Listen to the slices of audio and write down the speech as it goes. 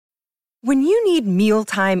When you need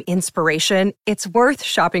mealtime inspiration, it's worth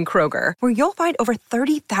shopping Kroger, where you'll find over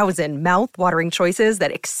 30,000 mouth-watering choices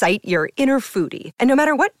that excite your inner foodie. And no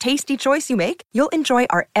matter what tasty choice you make, you'll enjoy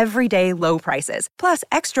our everyday low prices, plus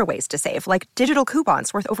extra ways to save, like digital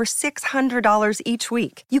coupons worth over $600 each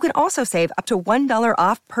week. You can also save up to $1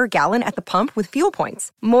 off per gallon at the pump with fuel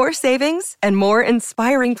points. More savings and more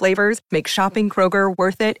inspiring flavors make shopping Kroger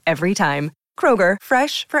worth it every time. Kroger,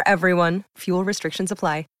 fresh for everyone. Fuel restrictions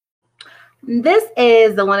apply. This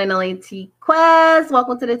is the one and only T Quest.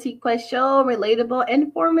 Welcome to the T Quest Show. Relatable,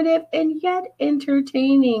 informative, and yet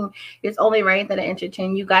entertaining. It's only right that I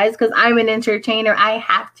entertain you guys because I'm an entertainer. I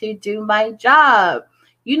have to do my job.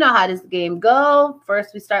 You know how this game goes.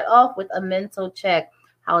 First, we start off with a mental check.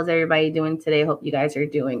 How's everybody doing today? Hope you guys are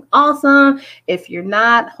doing awesome. If you're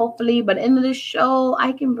not, hopefully, by the end of the show,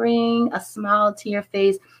 I can bring a smile to your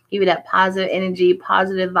face, give you that positive energy,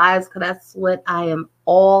 positive vibes, because that's what I am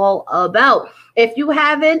all about. If you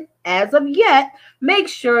haven't, as of yet, make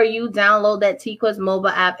sure you download that T-Quest mobile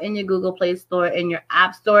app in your Google Play Store and your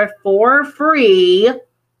App Store for free.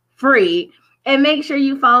 And make sure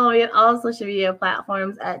you follow me on all social media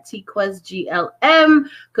platforms at TQuestGLM,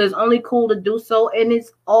 because it's only cool to do so, and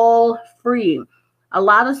it's all free. A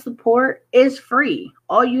lot of support is free.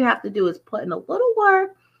 All you have to do is put in a little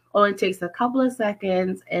work. Only takes a couple of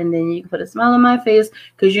seconds, and then you can put a smile on my face,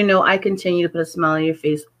 because you know I continue to put a smile on your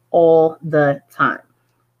face all the time.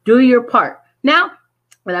 Do your part. Now,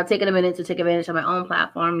 without taking a minute to take advantage of my own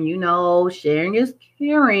platform, you know, sharing is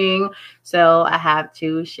caring. So I have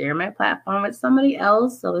to share my platform with somebody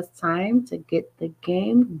else. So it's time to get the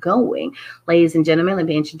game going. Ladies and gentlemen, let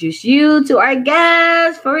me introduce you to our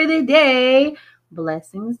guest for the day.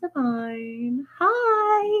 Blessings Divine.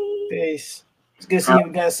 Hi. Peace. It's good to see you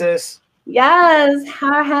again, sis. Yes.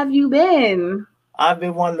 How have you been? I've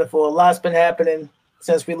been wonderful. A lot's been happening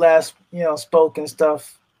since we last, spoke and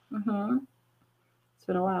stuff. Mm-hmm. It's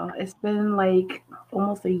been a while. It's been like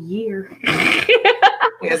almost a year.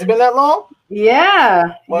 Wait, has it been that long?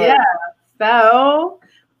 Yeah. What? Yeah. So,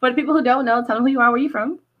 for the people who don't know, tell them who you are. Where are you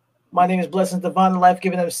from? My name is Blessings Divine, the Life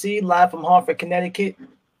Giving MC, live from Hartford, Connecticut.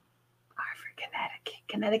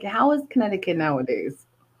 Connecticut. How is Connecticut nowadays?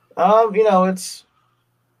 It's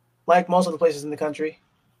like most of the places in the country.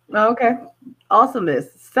 Okay. Awesomeness.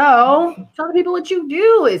 So, tell the people what you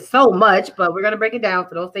do. It's so much, but we're going to break it down,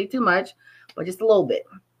 so don't say too much, but just a little bit.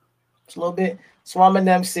 Just a little bit. So I'm an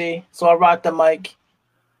MC, so I rock the mic,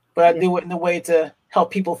 but I do it in a way to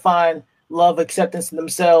help people find love, acceptance in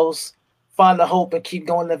themselves, find the hope, and keep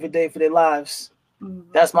going every day for their lives.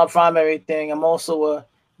 Mm-hmm. That's my primary thing. I'm also a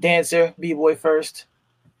dancer, b-boy first,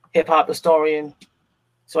 hip-hop historian.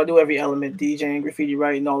 So I do every element, DJing, graffiti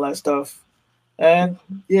writing, all that stuff. And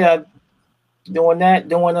yeah, doing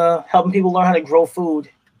helping people learn how to grow food.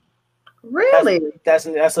 Really? That's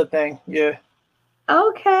a thing. Yeah.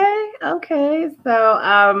 Okay.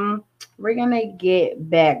 So we're gonna get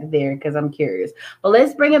back there because I'm curious. But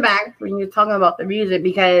let's bring it back when you're talking about the music,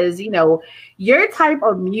 because your type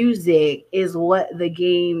of music is what the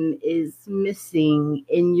game is missing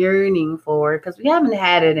and yearning for, because we haven't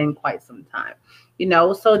had it in quite some time.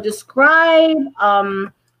 So describe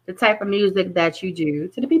the type of music that you do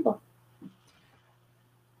to the people.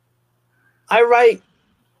 I write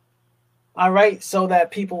so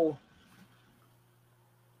that people.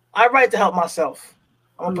 I write to help myself.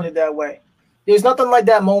 I'm gonna put it that way. There's nothing like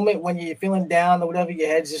that moment when you're feeling down or whatever. Your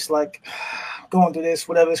head's just like going through this,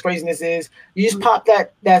 whatever this craziness is. You just pop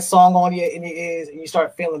that song in your ears and you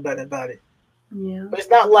start feeling better about it. Yeah. But it's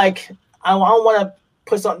not like I don't want to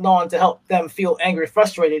put something on to help them feel angry,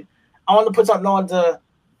 frustrated. I want to put something on to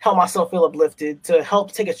help myself feel uplifted, to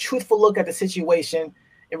help take a truthful look at the situation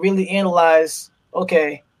and really analyze,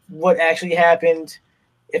 okay, what actually happened.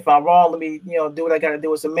 If I'm wrong, let me, do what I got to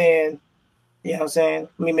do as a man. You know what I'm saying?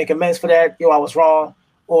 Let me make amends for that. I was wrong.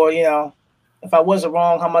 Or, if I wasn't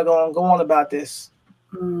wrong, how am I going to go on about this?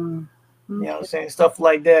 Mm-hmm. You know what I'm saying? Stuff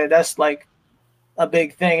like that. That's like a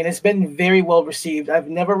big thing. And it's been very well received. I've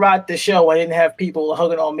never rocked the show. I didn't have people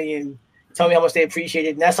hugging on me and tell me how much they appreciate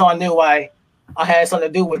it. And that's how I knew I had something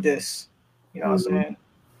to do with this. You know what I'm saying?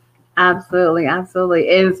 Absolutely. And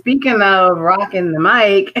speaking of rocking the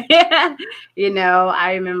mic,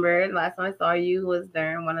 I remember last time I saw you was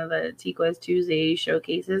during one of the T-Quest Tuesday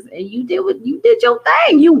showcases, and you did your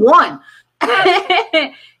thing. You won.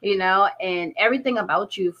 And everything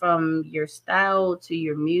about you, from your style to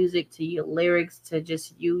your music to your lyrics to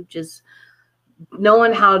just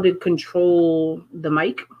knowing how to control the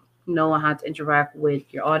mic, knowing how to interact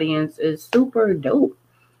with your audience is super dope.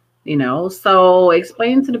 So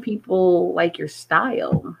explain to the people like your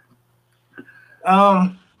style.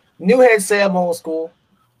 New heads say I'm old school.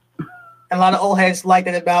 And a lot of old heads like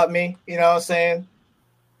that about me. You know what I'm saying?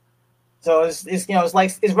 So it's it's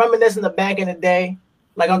like it's reminiscent of back in the day.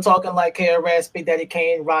 Like I'm talking like KRS, Big Daddy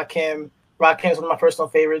Kane, Rakim. Rakim's one of my personal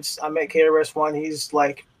favorites. I met KRS One. He's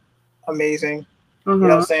like amazing. You know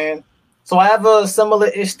what I'm saying? So I have a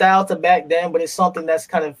similar-ish style to back then, but it's something that's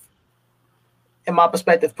kind of, in my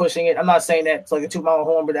perspective, pushing it. I'm not saying that to like a two-mile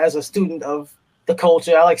horn, but as a student of the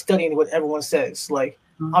culture, I like studying what everyone says. Like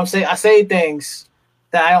I say things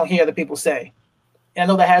that I don't hear other people say. And I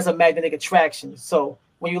know that has a magnetic attraction. So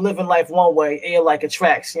when you live in life one way, air like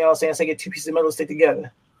attracts. You know what I'm saying? So you get two pieces of metal stick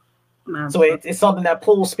together. So it's something that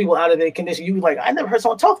pulls people out of their condition. You like, I never heard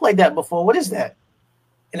someone talk like that before. What is that?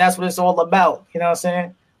 And that's what it's all about. You know what I'm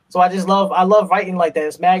saying? So I love writing like that.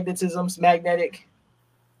 It's magnetism, it's magnetic.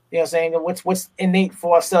 You know what I'm saying? What's innate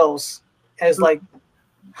for ourselves as like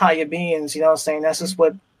higher beings, you know what I'm saying? That's just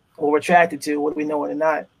what we're attracted to, whether we know it or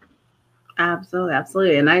not.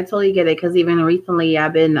 Absolutely. And I totally get it, because even recently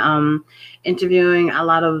I've been interviewing a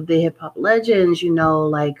lot of the hip hop legends,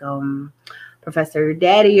 like Professor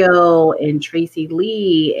Daddy-O and Tracy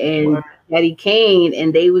Lee and Daddy Kane,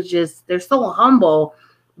 and they're so humble,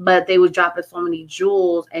 but they was dropping so many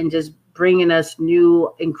jewels and just bringing us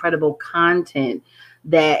new incredible content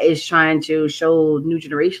that is trying to show new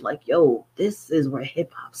generation like, yo, this is where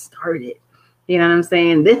hip hop started. You know what I'm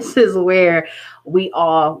saying? This is where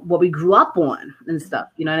what we grew up on and stuff.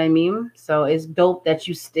 You know what I mean? So it's dope that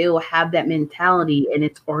you still have that mentality and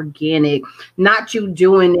it's organic, not you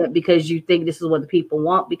doing it because you think this is what the people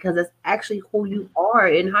want, because it's actually who you are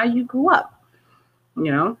and how you grew up.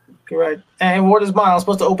 Correct. And what is mine? I was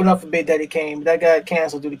supposed to open up for Big Daddy Kane, but that got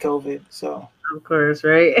canceled due to COVID. So of course,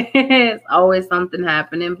 right? It's always something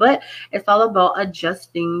happening, but it's all about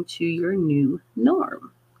adjusting to your new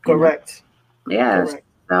norm. Correct. Yes. Correct.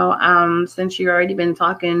 So since you've already been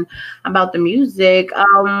talking about the music,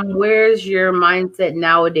 where's your mindset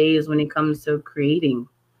nowadays when it comes to creating?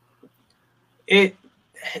 It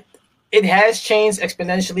has changed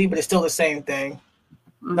exponentially, but it's still the same thing.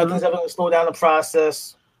 Nothing's ever going to slow down the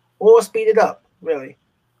process or speed it up, really.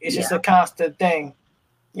 It's just a constant thing.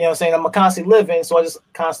 You know what I'm saying? I'm constantly living, so I just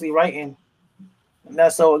constantly writing. And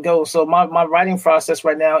that's how it goes. So my writing process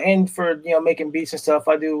right now, and for making beats and stuff,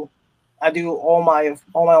 I do all my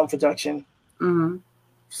own production.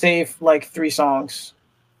 Save like 3 songs.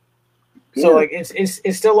 Yeah. So like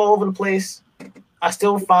it's still all over the place. I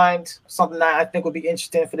still find something that I think would be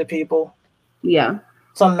interesting for the people. Yeah.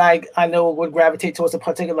 Something I know would gravitate towards a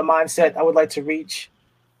particular mindset I would like to reach.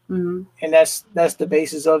 And that's the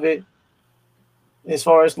basis of it. As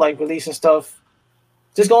far as like releasing stuff,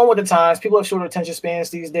 just going with the times. People have shorter attention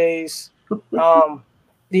spans these days.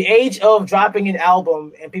 The age of dropping an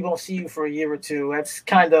album and people don't see you for a year or two, that's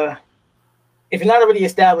kind of, if you're not already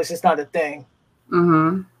established, it's not a thing.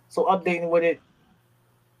 So updating with it,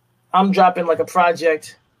 I'm dropping like a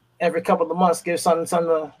project every couple of months, give something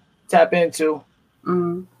to tap into.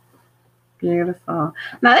 Beautiful.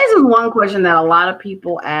 Now, this is one question that a lot of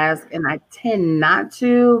people ask, and I tend not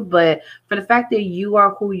to, but for the fact that you are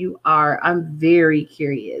who you are, I'm very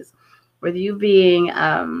curious. With you being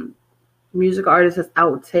music artist that's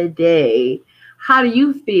out today, how do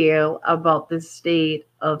you feel about the state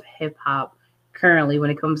of hip hop currently when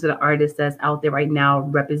it comes to the artist that's out there right now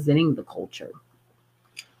representing the culture?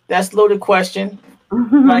 That's a loaded question.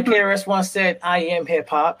 Like KRS once said, I am hip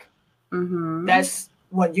hop. That's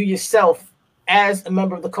when you yourself, as a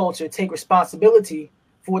member of the culture, take responsibility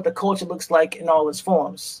for what the culture looks like in all its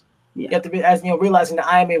forms. You have to be, realizing that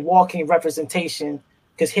I am a walking representation,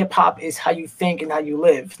 because hip hop is how you think and how you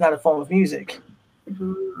live. It's not a form of music.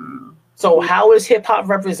 So how is hip hop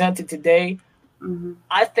represented today?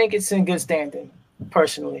 I think it's in good standing,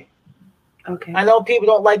 personally. Okay. I know people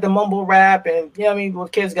don't like the mumble rap, and well,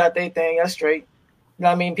 kids got their thing. That's straight.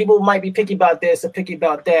 People might be picky about this or picky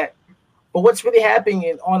about that. But what's really happening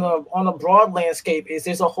on a broad landscape is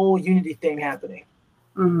there's a whole unity thing happening.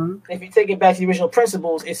 If you take it back to the original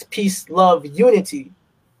principles, it's peace, love, unity,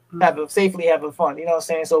 safely having fun. You know what I'm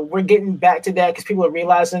saying? So we're getting back to that because people are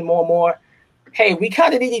realizing more and more, hey, we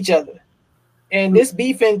kind of need each other. And this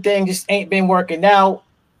beefing thing just ain't been working. Now,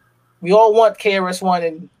 we all want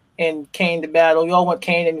KRS-One and Kane to battle. We all want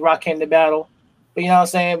Kane and Rakim to battle. But you know what I'm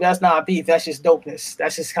saying? That's not beef. That's just dopeness.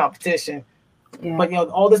 That's just competition. Yeah. But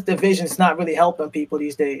all this division is not really helping people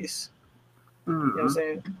these days. You know what I'm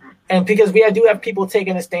saying? And because we do have people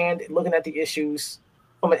taking a stand, looking at the issues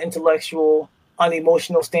from an intellectual,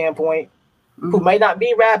 unemotional standpoint, who might not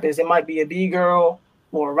be rappers. It might be a B-girl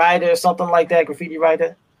or a writer or something like that, graffiti writer. You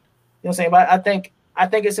know what I'm saying? But I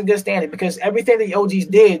think it's a good standard, because everything the OGs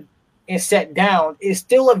did and set down is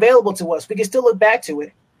still available to us. We can still look back to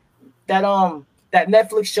it. That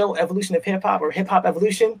Netflix show, Evolution of Hip Hop, or Hip Hop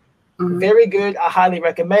Evolution, very good. I highly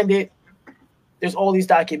recommend it. There's all these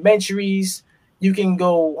documentaries. You can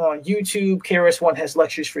go on YouTube. KRS-One has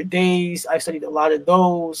lectures for days. I've studied a lot of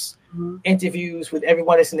those. Interviews with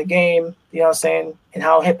everyone that's in the game, you know what I'm saying, and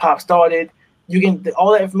how hip hop started.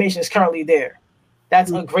 All that information is currently there.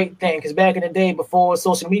 That's a great thing, because back in the day, before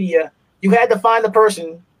social media, you had to find the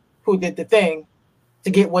person who did the thing to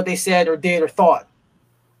get what they said or did or thought.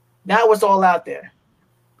 Now it's all out there.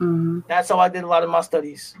 That's how I did a lot of my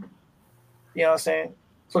studies. You know what I'm saying?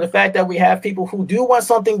 So the fact that we have people who do want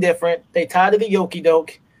something different, they tired of the yoki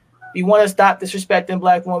doke. We want to stop disrespecting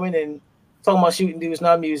Black women and talking about shooting dudes,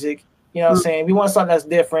 not music. You know what I'm saying? We want something that's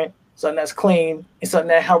different, something that's clean, and something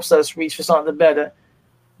that helps us reach for something better.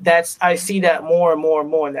 I see that more and more and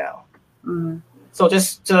more now. So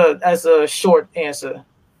just as a short answer.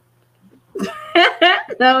 That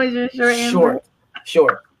was your short answer?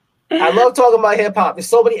 Short. I love talking about hip hop. There's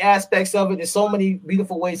so many aspects of it. There's so many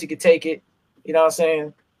beautiful ways you could take it. You know what I'm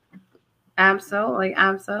saying? Absolutely.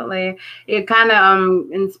 It kind of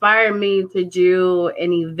inspired me to do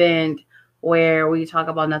an event where we talk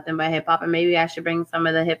about nothing but hip hop, and maybe I should bring some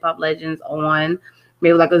of the hip hop legends on,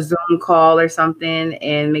 maybe like a Zoom call or something,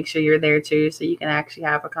 and make sure you're there too, so you can actually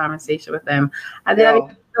have a conversation with them. I think that'd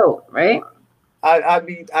be dope, right?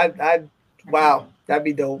 Wow, that'd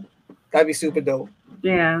be dope. That'd be super dope.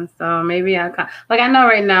 Yeah, so maybe I know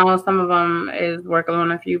right now some of them is working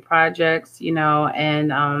on a few projects,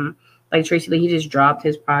 and like Tracy Lee, he just dropped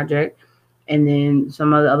his project, and then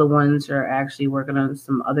some of the other ones are actually working on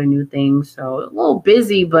some other new things. So a little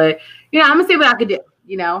busy, but I'm gonna see what I could do.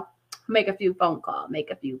 Make a few phone calls.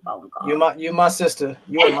 You're my sister.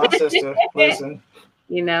 You are my sister. Listen.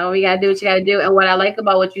 We gotta do what you gotta do. And what I like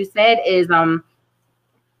about what you said is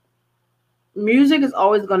music is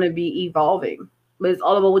always gonna be evolving. But it's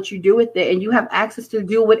all about what you do with it, and you have access to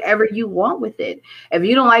do whatever you want with it. If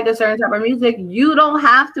you don't like a certain type of music, you don't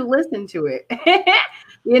have to listen to it.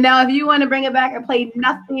 If you want to bring it back and play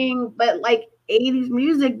nothing but like 80s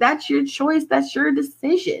music, that's your choice. That's your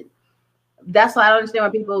decision. That's why I don't understand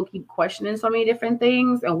why people keep questioning so many different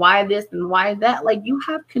things and why this and why that. Like, you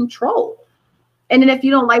have control. And then if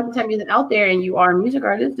you don't like the type of music out there and you are a music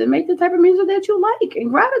artist, then make the type of music that you like and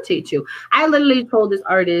gravitate to. I literally told this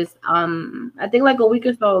artist, I think like a week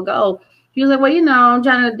or so ago, he was like, well, I'm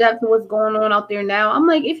trying to adapt to what's going on out there now. I'm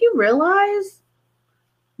like, if you realize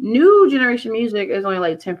new generation music is only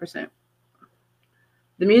like 10%.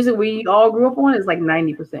 The music we all grew up on is like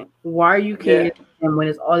 90%. Why are you kidding? Yeah. And when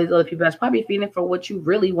it's all these other people that's probably feeling for what you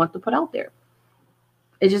really want to put out there.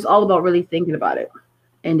 It's just all about really thinking about it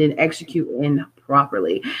and then executing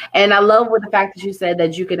properly. And I love with the fact that you said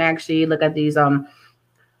that you can actually look at these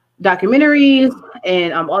documentaries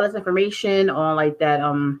and all this information on like that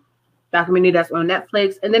documentary that's on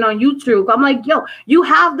Netflix and then on YouTube. I'm like, you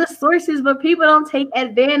have the sources, but people don't take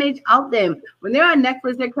advantage of them. When they're on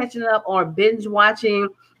Netflix, they're catching up on binge watching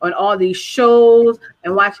on all these shows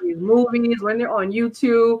and watching these movies. When they're on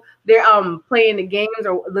YouTube, they're playing the games,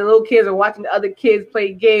 or the little kids are watching the other kids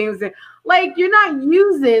play games. And like, you're not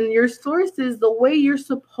using your sources the way you're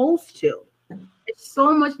supposed to. There's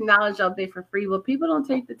so much knowledge out there for free, but people don't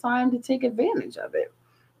take the time to take advantage of it.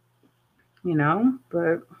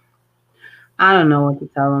 But I don't know what to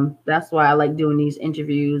tell them. That's why I like doing these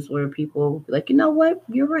interviews where people be like, you know what?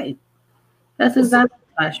 You're right. That's exactly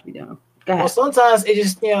what I should be doing. Go ahead. Well, sometimes it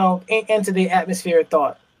just, into the atmosphere of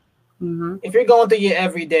thought. Mm-hmm. If you're going through your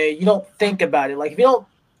everyday, you don't think about it. Like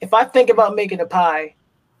if I think about making a pie,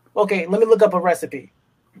 okay, let me look up a recipe.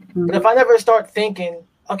 Mm-hmm. But if I never start thinking,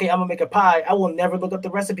 okay, I'm gonna make a pie, I will never look up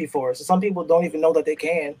the recipe for it. So some people don't even know that they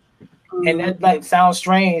can. Mm-hmm. And that like sounds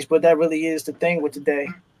strange, but that really is the thing with today.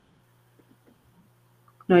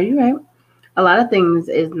 No, you're right. A lot of things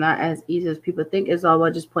is not as easy as people think. It's all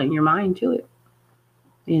about just putting your mind to it.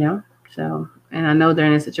 So, and I know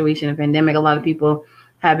during a situation of pandemic, a lot of people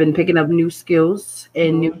have been picking up new skills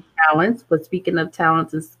and new talents. But speaking of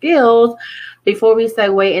talents and skills, before we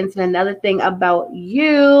segue into another thing about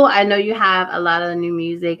you, I know you have a lot of new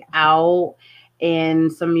music out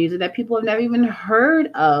and some music that people have never even heard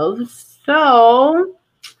of. So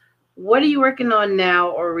what are you working on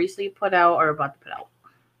now or recently put out or about to put out?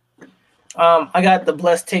 I got the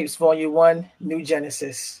Blessed Tapes Volume 1, New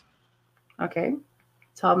Genesis. Okay.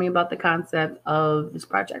 Tell me about the concept of this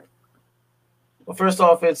project. Well, first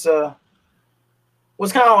off, it's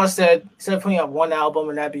what's kind of what I said. Instead of putting out one album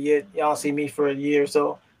and that'd be it, y'all see me for a year.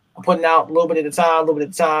 So I'm putting out a little bit at a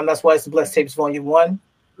time. That's why it's the Blessed Tapes Volume 1.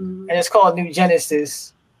 Mm-hmm. And it's called New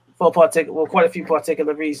Genesis for quite a few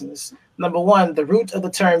particular reasons. Number one, the root of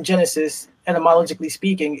the term Genesis, etymologically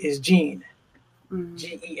speaking, is gene,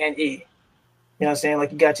 Gene. You know what I'm saying?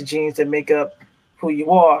 Like you got your genes that make up who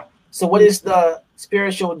you are. So what is the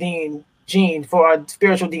spiritual gene for our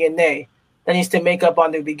spiritual DNA that needs to make up our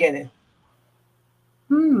new beginning?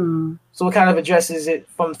 So it kind of addresses it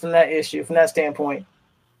from that issue, from that standpoint.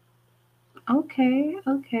 Okay.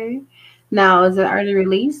 Now, is it already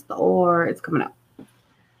released or it's coming out?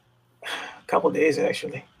 A couple days,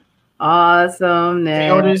 actually. Awesome.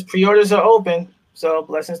 Pre-orders are open. So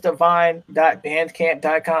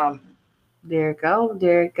blessingsdivine.bandcamp.com. There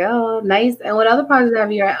you go. Nice. And what other projects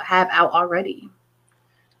have you have out already?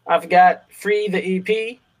 I've got Free, the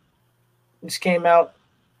EP, which came out,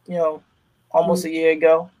 almost a year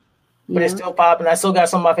ago. But it's still popping. I still got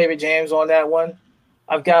some of my favorite jams on that one.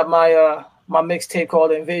 I've got my my mixtape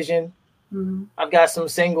called Envision. I've got some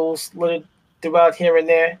singles littered throughout here and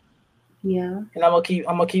there. Yeah. And I'm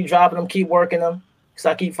gonna keep dropping them, keep working them, because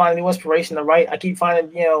I keep finding new inspiration to write. I keep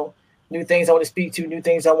finding new things I want to speak to, new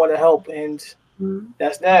things I want to help, and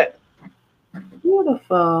that's that.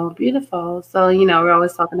 Beautiful. So we're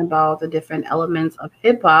always talking about the different elements of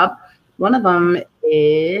hip hop. One of them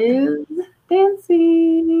is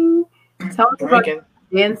dancing. Tell us about your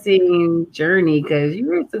dancing journey, because you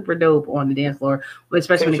were super dope on the dance floor,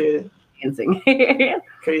 especially when it comes to dancing.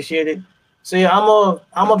 Appreciate it. So yeah,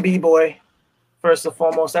 I'm a b-boy first and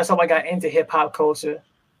foremost. That's how I got into hip hop culture.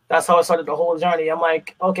 That's how I started the whole journey. I'm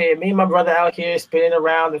like, okay, me and my brother out here spinning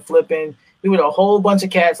around and flipping. We were a whole bunch of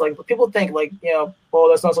cats. Like people think like,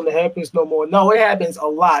 that's not something that happens no more. No, it happens a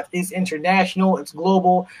lot. It's international. It's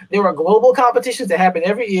global. There are global competitions that happen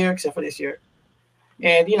every year except for this year.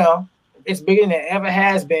 And, it's bigger than it ever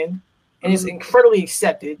has been. And it's incredibly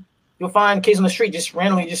accepted. You'll find kids on the street just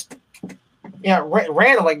randomly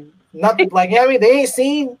random, like nothing. Like, you know what I mean? They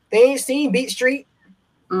ain't seen Beat Street.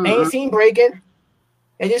 They ain't seen breaking.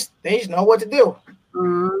 They just know what to do.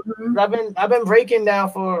 I've been breaking now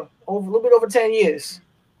for a little bit over 10 years.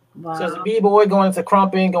 Wow. So as a b-boy, going into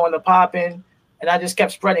crumping, going to popping, and I just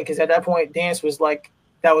kept spreading because at that point dance was like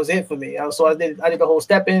that was it for me. So I did the whole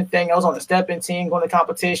step-in thing. I was on the step-in team, going to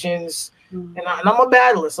competitions, and I'm a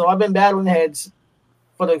battler. So I've been battling heads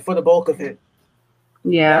for the bulk of it.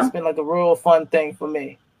 Yeah, it's been like a real fun thing for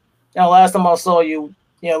me. Last time I saw you,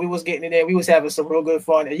 we was getting it in. We was having some real good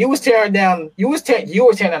fun. And you were tearing down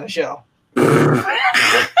the show.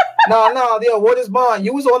 No, what is Bond?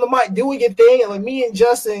 You was on the mic doing your thing, and like me and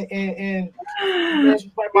Justin and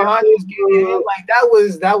right behind us, like that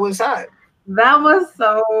was hot. That was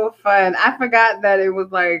so fun. I forgot that it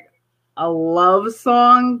was like a love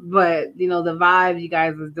song, but the vibe you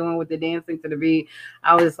guys was doing with the dancing to the beat,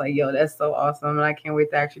 I was like, yo, that's so awesome, and I can't wait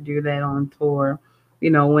to actually do that on tour.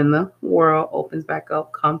 When the world opens back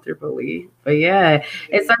up comfortably. But yeah,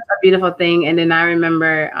 it's such a beautiful thing. And then I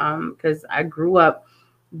remember, because I grew up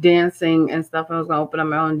dancing and stuff, I was gonna open up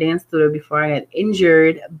my own dance studio before I got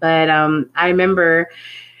injured. But I remember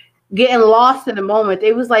getting lost in the moment.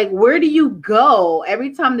 It was like, where do you go?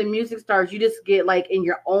 Every time the music starts, you just get like in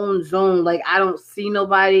your own zone. Like I don't see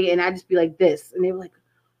nobody, and I just be like this. And they were like,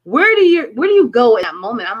 where do you go in that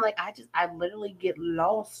moment? I'm like, I literally get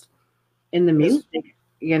lost in the music,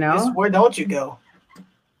 Where don't you go?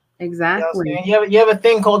 Exactly. You have a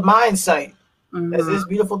thing called mind sight. There's this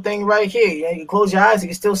beautiful thing right here. You can close your eyes, you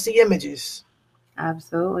can still see images.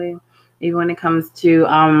 Absolutely. Even when it comes to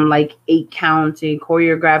like 8-count and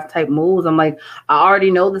choreographed type moves, I'm like, I already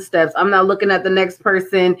know the steps. I'm not looking at the next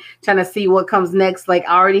person trying to see what comes next. Like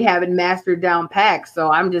I already have it mastered down packed.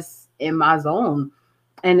 So I'm just in my zone.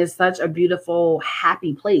 And it's such a beautiful,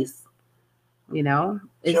 happy place.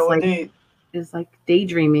 It's sure like indeed. It's like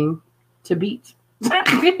daydreaming to beat.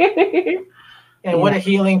 And what a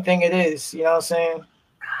healing thing it is, you know what I'm saying?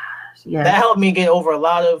 Gosh, yeah. That helped me get over a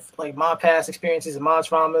lot of like my past experiences and my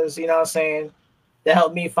traumas, you know what I'm saying? That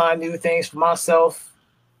helped me find new things for myself.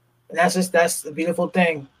 And that's a beautiful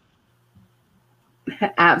thing.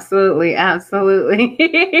 Absolutely. All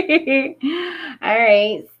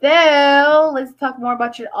right. So let's talk more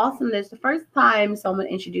about your awesomeness. The first time someone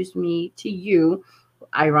introduced me to you,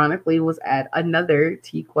 ironically, was at another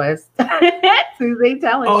TQuest Tuesday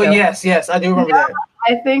talent show. Oh, yes, I do remember that.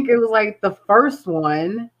 I think it was like the first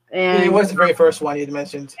one. And it was the very first one you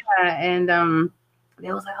mentioned. Yeah, and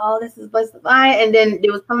they was like, oh, this is Blessed Divine. And then they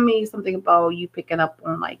was telling me something about you picking up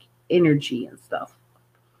on like energy and stuff.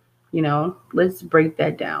 Let's break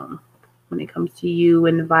that down when it comes to you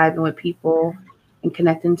and vibing with people and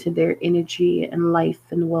connecting to their energy and life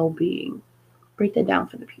and well-being. Break that down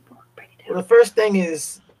for the people. Well, the first thing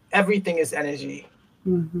is everything is energy.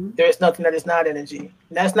 Mm-hmm. There is nothing that is not energy.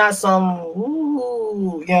 And that's not some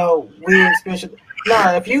weird spiritual.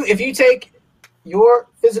 No, if you take your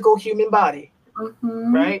physical human body,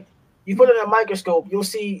 Mm-hmm. right, you put it in a microscope, you'll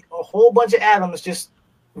see a whole bunch of atoms just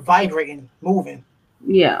vibrating, moving.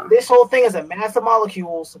 Yeah. This whole thing is a mass of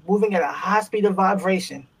molecules moving at a high speed of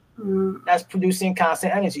vibration that's producing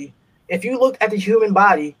constant energy. If you look at the human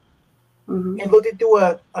body and looked it through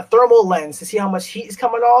a thermal lens to see how much heat is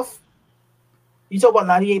coming off, you talk about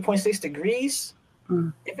 98.6 degrees.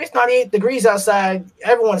 If it's 98 degrees outside,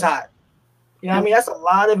 everyone's hot. You know what I mean? That's a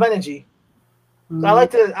lot of energy. So I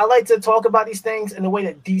like to talk about these things in a way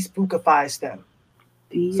that despookifies them.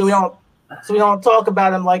 So we don't talk about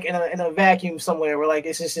them like in a vacuum somewhere where like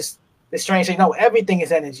it's just this strange thing. No, everything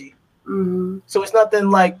is energy. So it's nothing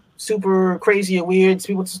like super crazy or weird.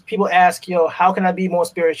 People ask, how can I be more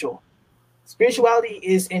spiritual? Spirituality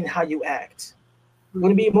is in how you act. You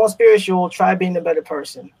want to be more spiritual, try being a better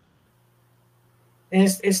person.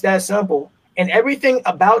 And it's that simple. And everything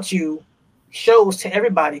about you shows to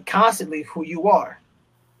everybody constantly who you are.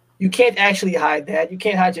 You can't actually hide that. You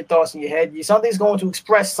can't hide your thoughts in your head. Something's going to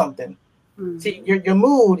express something. See, your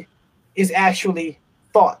mood is actually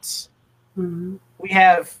thoughts. We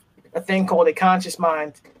have a thing called a conscious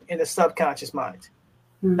mind and a subconscious mind.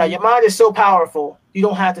 Now, your mind is so powerful, you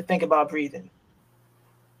don't have to think about breathing.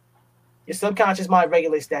 Your subconscious mind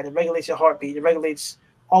regulates that. It regulates your heartbeat. It regulates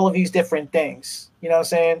all of these different things. You know what I'm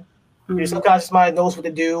saying? Your subconscious mind knows what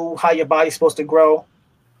to do, how your body's supposed to grow.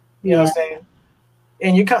 You know what I'm saying?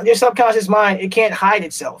 And your subconscious mind, it can't hide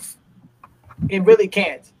itself. It really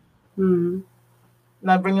can't.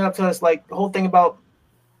 Now bringing it up to us, like the whole thing about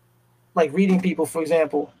like reading people, for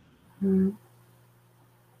example. You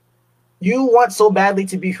want so badly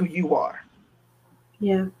to be who you are.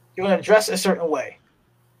 Yeah. You're going to dress a certain way.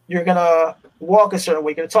 You're going to walk a certain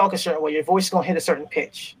way. You're going to talk a certain way. Your voice is going to hit a certain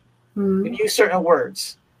pitch. You use certain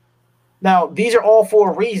words. Now, these are all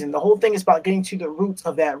for a reason. The whole thing is about getting to the roots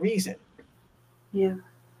of that reason. Yeah.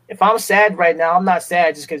 If I'm sad right now, I'm not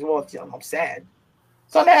sad just because, I'm sad.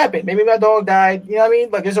 Something happened. Maybe my dog died. You know what I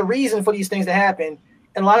mean? Like, there's a reason for these things to happen.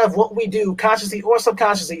 And a lot of what we do, consciously or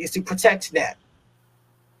subconsciously, is to protect that.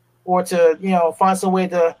 Or to, find some way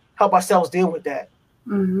to help ourselves deal with that.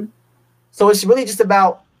 So it's really just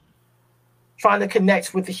about trying to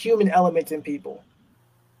connect with the human element in people.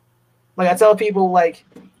 Like I tell people, like,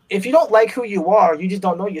 if you don't like who you are, you just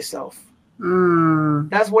don't know yourself.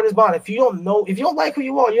 That's what it's about. If you don't like who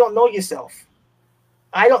you are, you don't know yourself.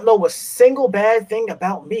 I don't know a single bad thing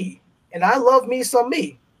about me. And I love me some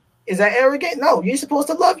me. Is that arrogant? No, you're supposed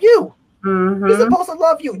to love you. You're supposed to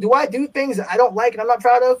love you. Do I do things that I don't like and I'm not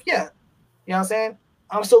proud of? Yeah. You know what I'm saying?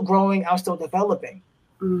 I'm still growing. I'm still developing.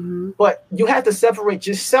 But you have to separate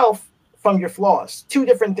yourself from your flaws. Two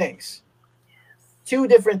different things. Two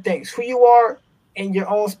different things. Who you are and your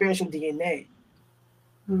own spiritual DNA.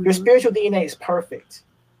 Your spiritual DNA is perfect.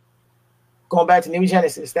 Going back to New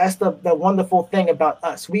Genesis, that's the wonderful thing about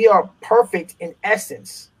us. We are perfect in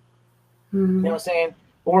essence. You know what I'm saying?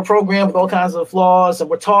 But we're programmed with all kinds of flaws, and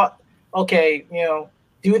we're taught, okay,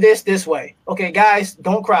 do this way. Okay, guys,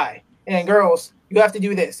 don't cry. And then girls, you have to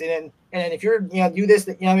do this. And then if you're, do this,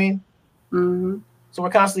 you know what I mean? So we're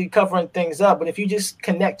constantly covering things up. But if you just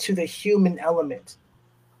connect to the human element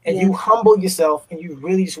and you humble yourself and you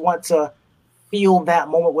really just want to feel that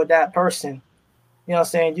moment with that person, you know what I'm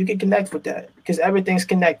saying? You can connect with that because everything's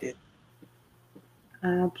connected.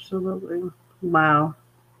 Absolutely. Wow.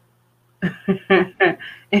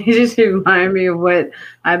 It just reminded me of what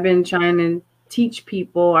I've been trying to teach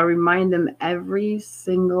people. I remind them every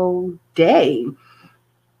single day,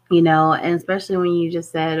 and especially when you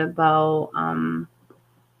just said about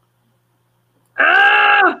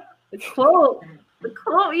the quote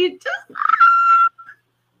you just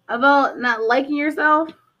about not liking yourself.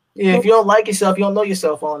 Yeah, if you don't like yourself, you don't know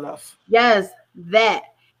yourself well enough. Yes, that.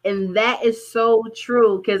 And that is so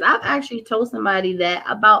true because I've actually told somebody that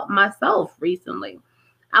about myself recently.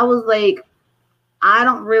 I was like, I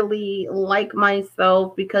don't really like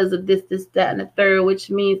myself because of this, that, and the third, which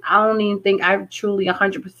means I don't even think I truly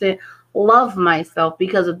 100% love myself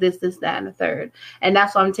because of this, that, and the third. And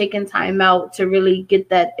that's why I'm taking time out to really get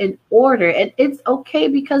that in order. And it's okay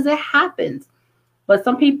because it happens. But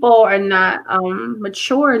some people are not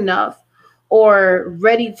mature enough or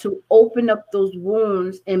ready to open up those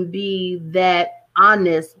wounds and be that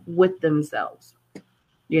honest with themselves.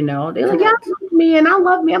 They're like, yeah, I love me and I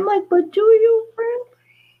love me. I'm like, but do you really?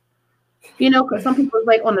 Because some people are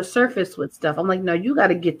like on the surface with stuff. I'm like, no, you got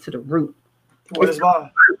to get to the root. What is wrong?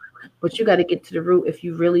 But you got to get to the root if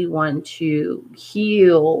you really want to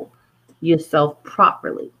heal yourself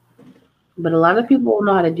properly. But a lot of people don't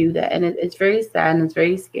know how to do that. And it's very sad and it's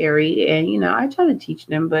very scary. And, I try to teach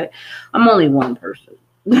them, but I'm only one person.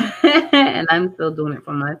 And I'm still doing it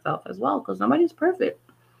for myself as well because nobody's perfect.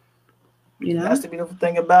 That's the beautiful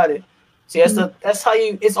thing about it. See, that's how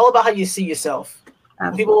it's all about how you see yourself.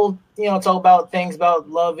 Absolutely. People, talk about things about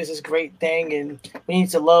love is this great thing and we need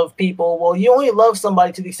to love people. Well, you only love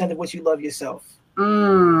somebody to the extent of which you love yourself.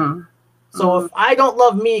 So if I don't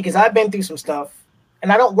love me because I've been through some stuff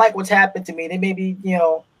and I don't like what's happened to me, they maybe,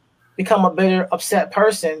 become a bitter, upset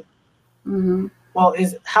person. Well,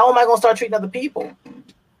 how am I going to start treating other people?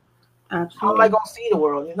 Absolutely. How am I going to see the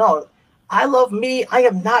world? I love me. I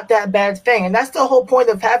am not that bad thing. And that's the whole point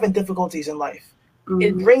of having difficulties in life.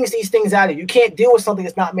 It brings these things out of you. You can't deal with something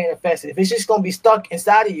that's not manifested. If it's just going to be stuck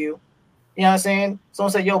inside of you, you know what I'm saying?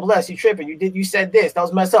 Someone said, yo, bless, you tripping. You said this. That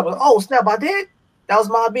was messed up. Oh, snap, I did? That was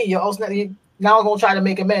my beat. Oh, snap. Now I'm going to try to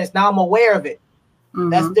make amends. Now I'm aware of it.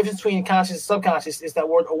 That's the difference between conscious and subconscious is that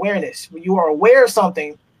word awareness. When you are aware of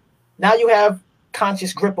something, now you have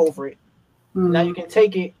conscious grip over it. Now you can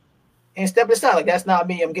take it and step aside. Like, that's not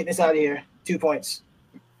me. I'm getting this out of here. 2 points.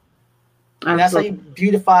 And that's how you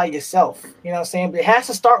beautify yourself. You know what I'm saying? But it has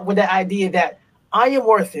to start with that idea that I am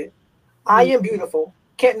worth it. I am beautiful.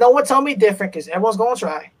 Can't no one tell me different because everyone's going to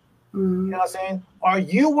try. You know what I'm saying? Are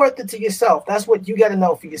you worth it to yourself? That's what you got to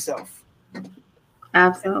know for yourself.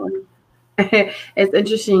 Absolutely. It's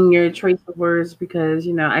interesting your choice of words because,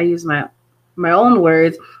 I use my own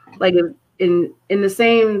words. Like in the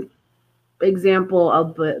same example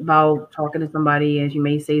about talking to somebody and you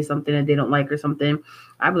may say something that they don't like or something,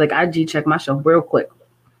 I'd be like, I G-check myself real quick.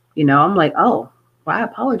 I'm like, oh, well, I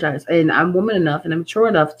apologize. And I'm woman enough and I'm mature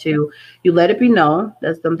enough to, you let it be known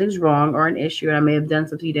that something's wrong or an issue and I may have done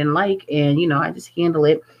something you didn't like. And, I just handle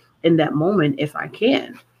it in that moment if I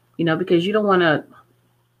can, because you don't want to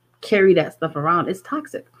carry that stuff around. It's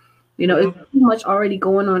toxic. It's too much already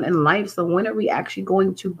going on in life. So when are we actually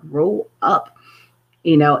going to grow up?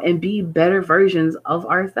 And be better versions of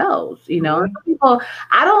ourselves. People,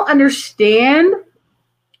 I don't understand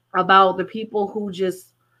about the people who just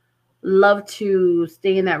love to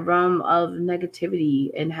stay in that realm of negativity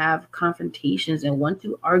and have confrontations and want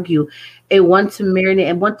to argue and want to marinate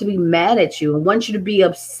and want to be mad at you and want you to be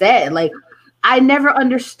upset. Like, I never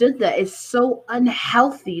understood that. It's so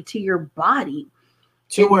unhealthy to your body.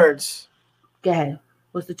 2 words. Go ahead.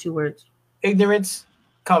 What's the 2 words? Ignorance,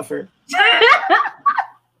 comfort.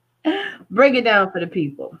 Break it down for the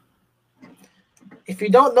people. If you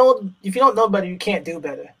don't know better, you can't do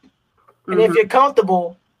better. And if you're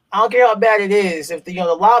comfortable, I don't care how bad it is. If the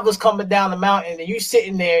lava's coming down the mountain and you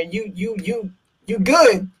sitting there, you good. You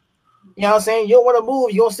know what I'm saying? You don't want to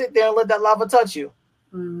move. You don't sit there and let that lava touch you.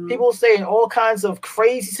 People say in all kinds of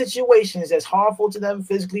crazy situations that's harmful to them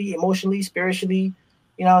physically, emotionally, spiritually.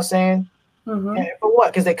 You know what I'm saying? And for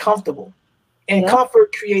what? Because they're comfortable. And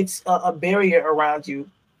comfort creates a barrier around you.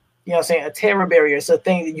 You know what I'm saying? A terror barrier. It's a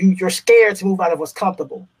thing that you're scared to move out of what's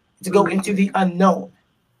comfortable, to go into the unknown.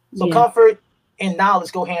 So comfort and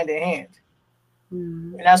knowledge go hand in hand.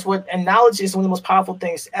 And knowledge is one of the most powerful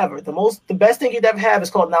things ever. The best thing you'd ever have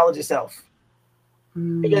is called knowledge itself.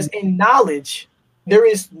 Because in knowledge, there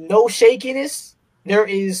is no shakiness. There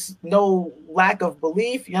is no lack of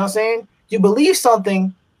belief. You know what I'm saying? You believe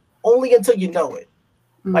something only until you know it.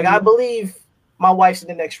 Like, I believe my wife's in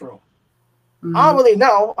the next room. I don't really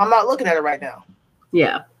know. I'm not looking at her right now.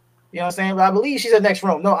 Yeah. You know what I'm saying? But I believe she's in the next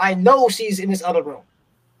room. No, I know she's in this other room.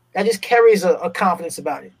 That just carries a confidence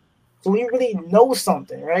about it. So when you really know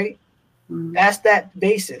something, right? That's that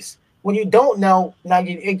basis. When you don't know, now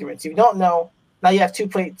you're in ignorance. If you don't know, now you have two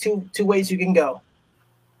ways you can go.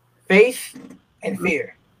 Faith and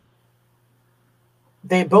fear.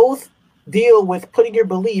 They both deal with putting your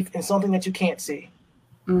belief in something that you can't see.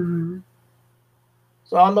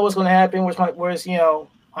 So I don't know what's going to happen. Where's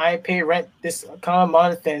I ain't pay rent this coming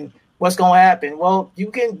month, and what's going to happen? Well,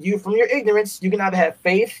 you from your ignorance, you can either have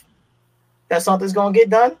faith that something's going to get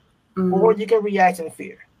done, or you can react in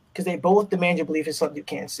fear, because they both demand your belief in something you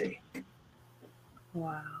can't see.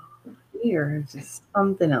 Wow, you're just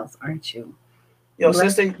something else, aren't you? Yo,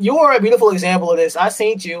 sister, you are a beautiful example of this. I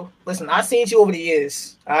seen you. Listen, I seen you over the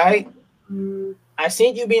years. All right, I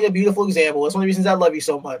seen you being a beautiful example. It's one of the reasons I love you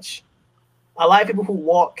so much. I like people who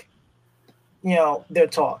walk, their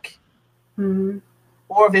talk.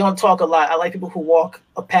 Or if they don't talk a lot, I like people who walk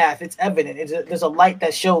a path. It's evident. There's a light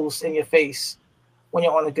that shows in your face when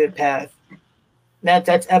you're on a good path.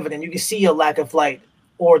 That's evident. You can see a lack of light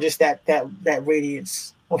or just that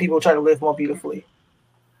radiance when people try to live more beautifully.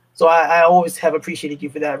 So I always have appreciated you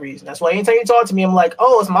for that reason. That's why anytime you talk to me, I'm like,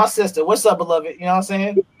 oh, it's my sister. What's up, beloved? You know what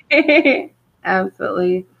I'm saying?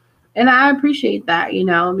 Absolutely. And I appreciate that,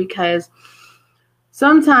 because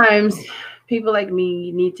sometimes people like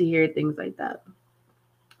me need to hear things like that.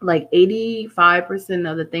 Like 85%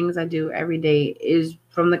 of the things I do every day is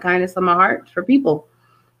from the kindness of my heart for people,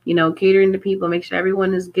 catering to people, make sure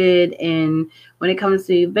everyone is good. And when it comes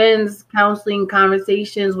to events, counseling,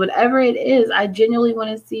 conversations, whatever it is, I genuinely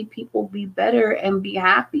want to see people be better and be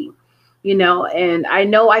happy, and I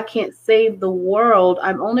know I can't save the world.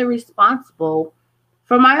 I'm only responsible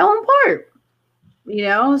for my own part.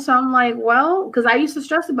 So I'm like, well, because I used to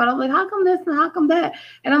stress about it. I'm like, how come this and how come that?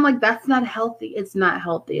 And I'm like, that's not healthy. It's not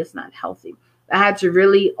healthy. It's not healthy. I had to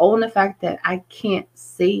really own the fact that I can't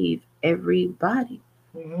save everybody,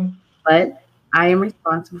 but I am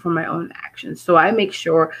responsible for my own actions. So I make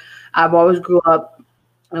sure I've always grew up,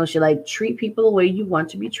 should like treat people the way you want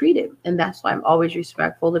to be treated. And that's why I'm always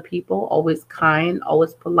respectful to people, always kind,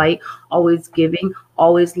 always polite, always giving,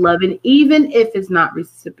 always loving, even if it's not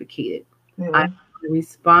reciprocated. I'm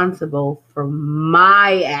responsible for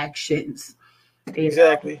my actions.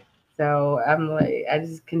 Exactly. So I'm like, I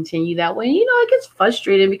just continue that way. It gets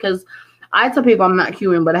frustrating because I tell people I'm not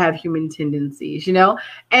human, but I have human tendencies, and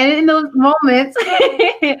in those moments,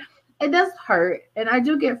 it does hurt, and I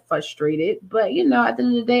do get frustrated. But at the end of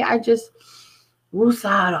the day, I just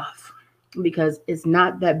woosah it off because it's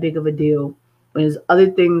not that big of a deal when there's other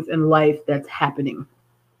things in life that's happening,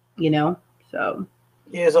 So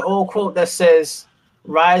yeah, there's an old quote that says,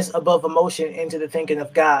 "Rise above emotion into the thinking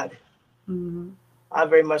of God." I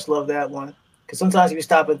very much love that one because sometimes if you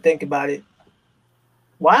stop and think about it,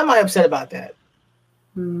 why am I upset about that?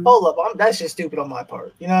 Hold up, that's just stupid on my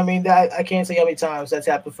part. You know what I mean? I can't say how many times that's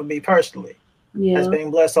happened for me personally. Yeah. As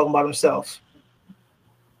being blessed talking about himself.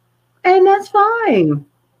 And that's fine.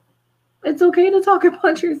 It's okay to talk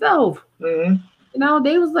about yourself. They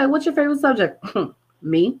was like, what's your favorite subject?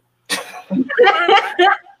 Me. And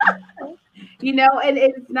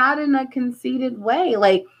it's not in a conceited way.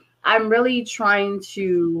 Like, I'm really trying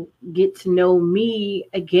to get to know me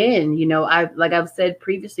again. I've said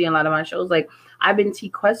previously in a lot of my shows, like, I've been T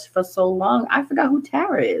Quest for so long, I forgot who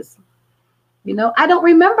Tara is. I don't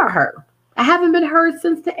remember her. I haven't been her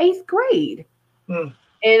since the 8th grade. And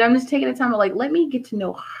I'm just taking the time to like, let me get to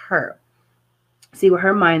know her, see where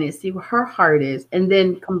her mind is, see where her heart is, and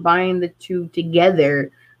then combine the two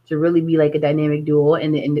together to really be like a dynamic duo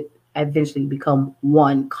and eventually become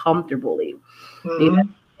one comfortably.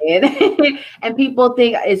 And people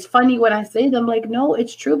think it's funny when I say them, like, no,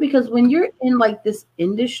 it's true, because when you're in like this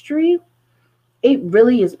industry, it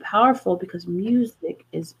really is powerful because music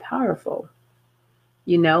is powerful.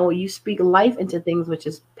 You speak life into things, which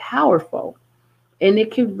is powerful, and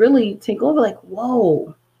it can really take over. Like,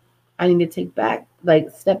 whoa, I need to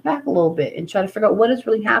step back a little bit and try to figure out what is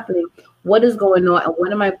really happening, what is going on, and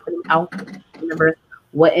what am I putting out in the universe?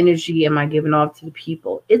 What energy am I giving off to the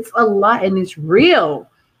people? It's a lot and it's real.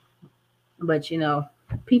 But,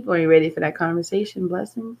 people ain't ready for that conversation.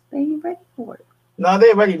 Blessings. They ain't ready for it. No,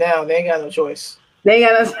 they're ready now. They ain't got no choice. They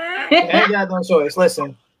ain't got no choice.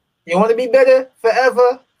 Listen, you want to be better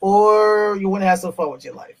forever, or you want to have some fun with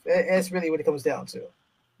your life? That's really what it comes down to.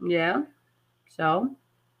 Yeah. So,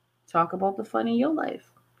 talk about the fun in your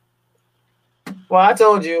life. Well, I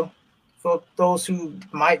told you, for those who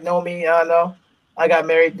might know me, I know, I got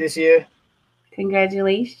married this year.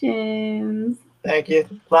 Congratulations. Thank you.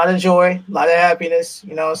 A lot of joy, a lot of happiness.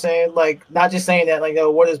 You know what I'm saying? Like, not just saying that, like,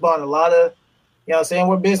 what is bond? A lot of, you know what I'm saying?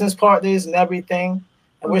 We're business partners and everything.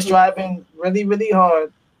 And we're striving really, really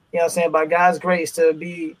hard, you know what I'm saying, by God's grace to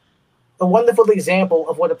be a wonderful example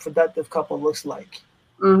of what a productive couple looks like.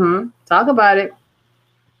 Talk about it.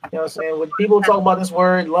 You know what I'm saying? When people talk about this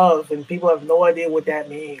word love, and people have no idea what that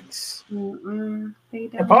means. And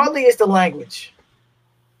partly it's the language.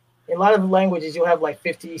 In a lot of languages, you'll have like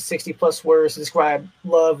 50, 60 plus words to describe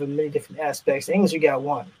love in many different aspects. In English, you got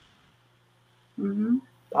one.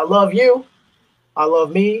 I love you. I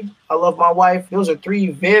love me. I love my wife. Those are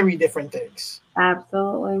 3 very different things.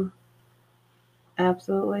 Absolutely.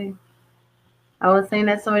 Absolutely. I was saying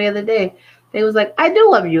that somebody the other day. They was like, I do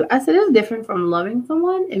love you. I said, it's different from loving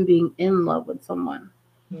someone and being in love with someone.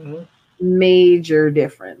 Major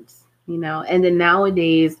difference, And then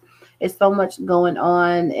nowadays, it's so much going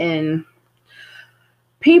on, and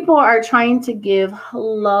people are trying to give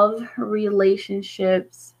love,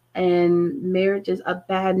 relationships, and marriages a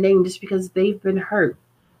bad name just because they've been hurt.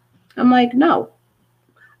 I'm like, no.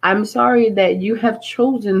 I'm sorry that you have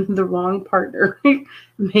chosen the wrong partner.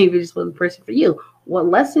 Maybe this wasn't the person for you. What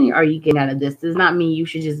lesson are you getting out of this? Does not mean you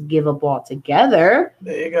should just give up altogether.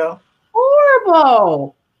 There you go.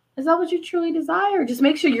 Horrible. Is that what you truly desire? Just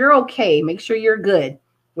make sure you're okay. Make sure you're good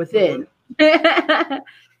within.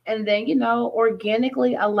 and then,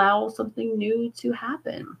 organically allow something new to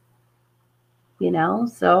happen.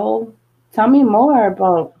 So tell me more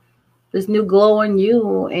about this new glow on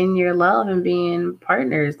you and your love and being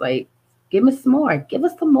partners. Like, give us some more. Give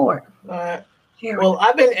us some more. All right. Well,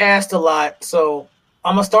 I've been asked a lot, so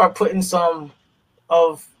I'm gonna start putting some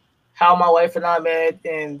of how my wife and I met,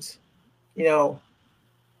 and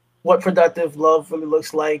what productive love really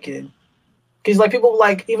looks like, and because like people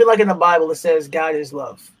even in the Bible it says God is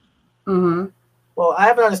love. Mm-hmm. Well, I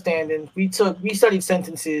have an understanding. We studied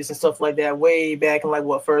sentences and stuff like that way back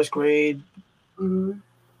in first grade. Mm-hmm. You know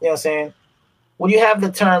what I'm saying? When you have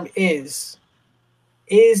the term is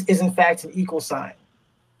in fact an equal sign.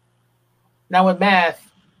 Now with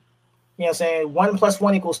math, 1 +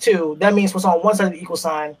 1 = 2. That means what's on one side of the equal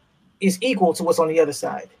sign is equal to what's on the other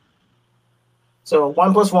side. So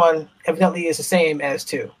 1 + 1 evidently is the same as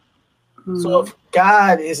 2. Mm-hmm. So if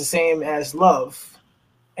God is the same as love,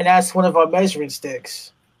 and that's one of our measuring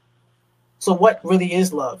sticks, so what really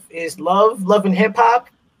is love? Is love in hip hop,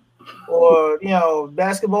 or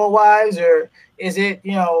basketball wise, or is it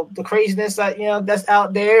the craziness that that's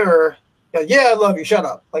out there, or I love you, shut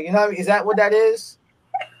up, is that what that is?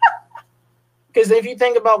 Because if you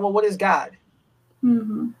think about what is God?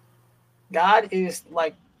 Mm-hmm. God is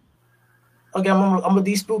again, I'm gonna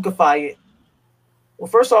despookify it. Well,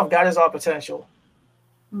 first off, God is our potential.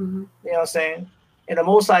 Mm-hmm. You know what I'm saying? And the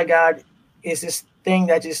Most High God is this thing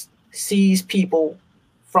that just sees people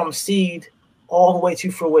from seed all the way to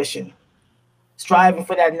fruition, striving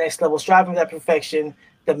for that next level, striving for that perfection,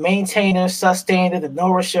 the maintainer, sustainer, the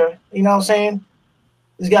nourisher. You know what I'm saying?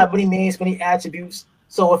 He's got many names, many attributes.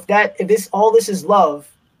 So if all this is love,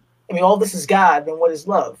 all this is God, then what is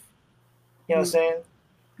love? You know what I'm saying?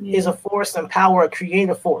 Yeah. Is a force and power, a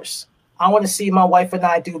creative force. I want to see my wife and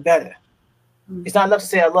I do better. Mm-hmm. It's not enough to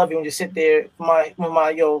say I love you and just sit there with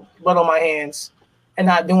my blood on my hands and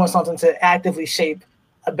not doing something to actively shape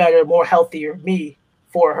a better, more healthier me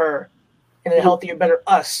for her and a healthier, better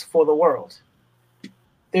us for the world.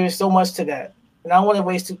 There is so much to that. And I don't want to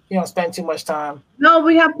waste spend too much time. No,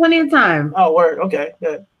 we have plenty of time. Oh, word. Okay,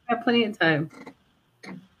 good. We have plenty of time.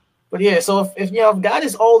 But yeah, so if God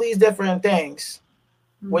is all these different things,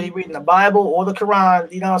 mm-hmm. whether you read in the Bible or the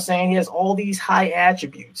Quran, you know what I'm saying, he has all these high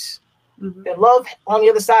attributes. Mm-hmm. And love on the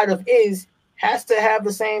other side of has to have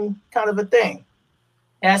the same kind of a thing.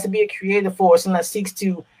 It has to be a creative force and that seeks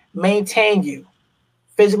to maintain you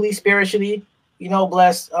physically, spiritually,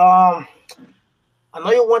 bless. I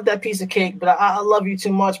know you want that piece of cake, but I love you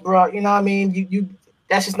too much, bro. You know what I mean? You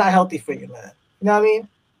that's just not healthy for you, man. You know what I mean?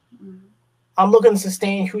 Mm-hmm. I'm looking to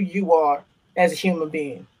sustain who you are as a human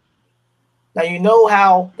being. Now, you know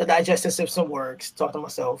how the digestive system works, talk to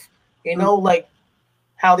myself. You know,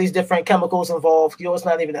 how these different chemicals involved. It's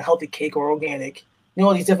not even a healthy cake or organic.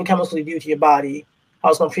 All these different chemicals they do to your body. How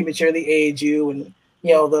it's going to prematurely age you. And,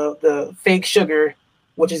 the fake sugar,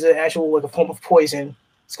 which is an actual a form of poison.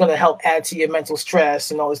 It's going to help add to your mental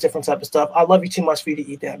stress and all this different type of stuff. I love you too much for you to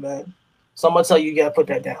eat that, man. So I'm going to tell you got to put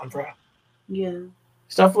that down, bro. Yeah.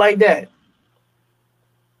 Stuff like that.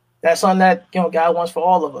 That's something that, God wants for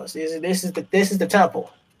all of us. This is the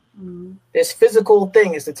temple. Mm-hmm. This physical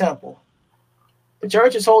thing is the temple. The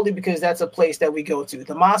church is holy because that's a place that we go to.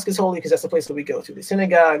 The mosque is holy because that's a place that we go to. The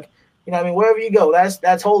synagogue, wherever you go,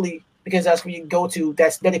 that's holy because that's where you go to.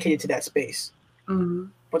 That's dedicated to that space. Mm-hmm.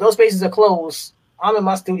 But those spaces are closed. I'm in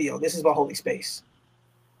my studio. This is my holy space.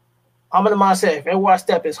 I'm in myself. Everywhere I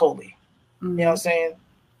step is holy. Mm-hmm. You know what I'm saying?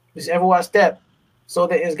 Just everywhere I step, so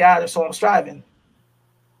that is God, so I'm striving.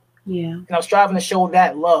 Yeah. And I'm striving to show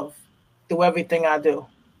that love through everything I do.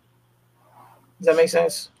 Does that make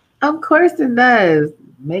sense? Of course it does.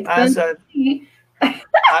 Makes sense. I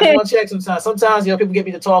just want to check sometimes. Sometimes, people get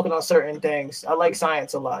me to talking on certain things. I like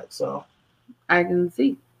science a lot, so. I can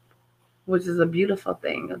see. Which is a beautiful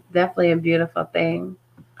thing. It's definitely a beautiful thing.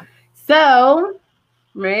 So,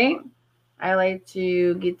 right? I like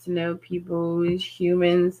to get to know people's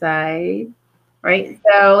human side, right?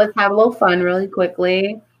 So let's have a little fun really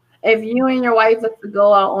quickly. If you and your wife was to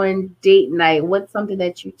go out on date night, what's something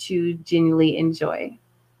that you two genuinely enjoy?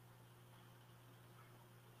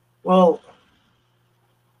 Well,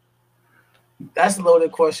 that's a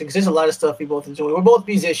loaded question because there's a lot of stuff we both enjoy. We're both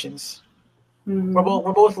musicians. Mm-hmm.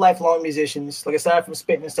 We're both lifelong musicians. Like, aside from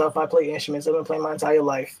spitting and stuff, I play instruments. I've been playing my entire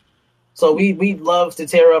life. So we love to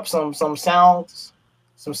tear up some songs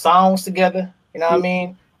together. You know what I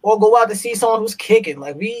mean? Or go out to see someone who's kicking.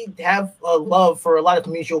 Like, we have a love for a lot of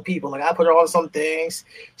mutual people. Like, I put her on some things.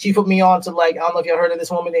 She put me on to, I don't know if y'all heard of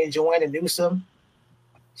this woman named Joanna Newsom.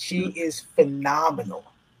 She is phenomenal.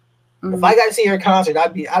 Mm-hmm. If I got to see her concert,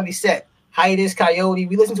 I'd be set. Hiatus Coyote.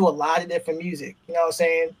 We listened to a lot of different music. You know what I'm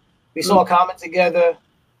saying? We saw Common together.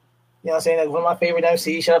 You know what I'm saying? That's one of my favorite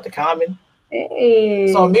MCs. Shout out to Common.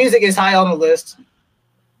 Hey. So music is high on the list.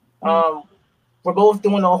 We're both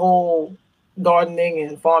doing the whole gardening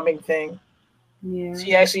and farming thing. Yeah.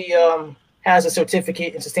 She actually has a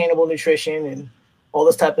certificate in sustainable nutrition and all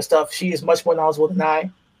this type of stuff. She is much more knowledgeable than I.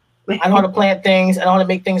 I know how to plant things. I know how to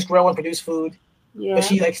make things grow and produce food. Yeah. But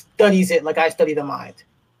she like studies it like I study the mind.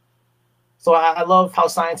 So I love how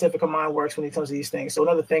scientific a mind works when it comes to these things. So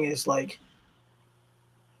another thing is like,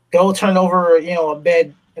 go turn over, a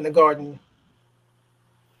bed in the garden.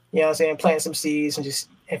 You know what I'm saying? Plant some seeds and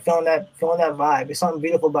feeling that vibe. It's something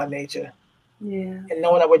beautiful about nature. Yeah. And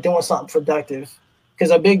knowing that we're doing something productive. Because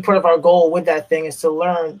a big part of our goal with that thing is to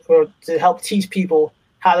learn or to help teach people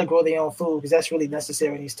how to grow their own food, because that's really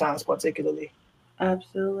necessary in these times particularly.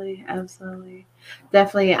 Absolutely. Absolutely.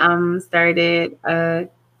 Definitely started a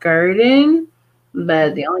garden,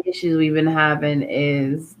 but the only issues we've been having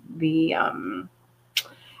is the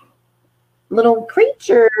little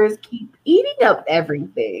creatures keep eating up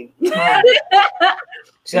everything.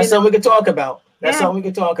 So that's something we could talk about. Something we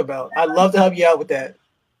could talk about. I'd love to help you out with that.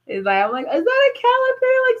 It's like, I'm like, is that a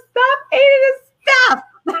caterpillar? Like, stop eating this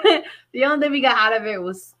stuff. The only thing we got out of it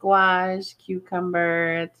was squash,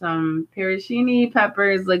 cucumber, some pericini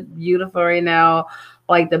peppers look beautiful right now.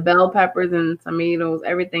 Like the bell peppers and tomatoes,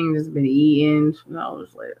 everything just been eaten. And I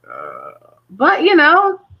was like, but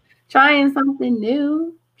trying something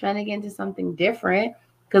new, trying to get into something different.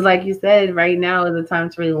 Because like you said, right now is the time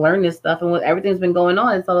to really learn this stuff. And what everything's been going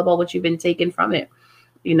on, it's all about what you've been taking from it.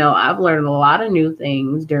 I've learned a lot of new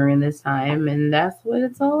things during this time, and that's what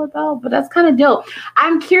it's all about. But that's kind of dope.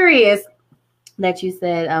 I'm curious that you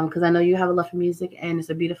said, because I know you have a love for music, and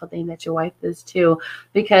it's a beautiful thing that your wife does too,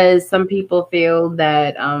 because some people feel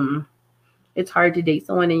that it's hard to date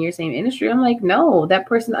someone in your same industry. I'm like, no, that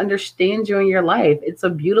person understands you in your life. It's a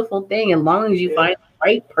beautiful thing as long as you find the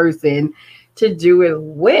right person to do it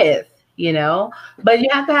with, but you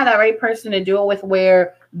have to have that right person to do it with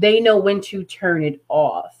where they know when to turn it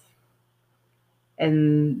off.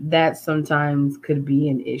 And that sometimes could be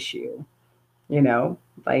an issue,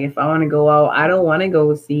 like if I want to go out, I don't want to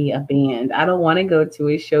go see a band. I don't want to go to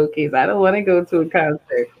a showcase. I don't want to go to a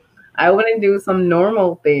concert. I want to do some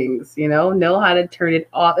normal things, know how to turn it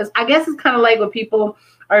off. I guess it's kind of like when people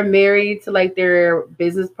are married to like their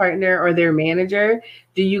business partner or their manager.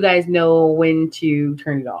 Do you guys know when to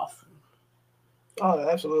turn it off? Oh,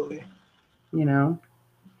 absolutely.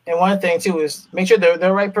 And one thing too is make sure they're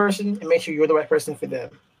the right person and make sure you're the right person for them.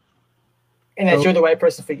 And that you're the right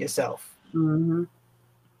person for yourself. Mm-hmm.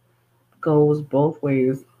 Goes both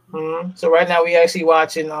ways. Mm-hmm. So right now we actually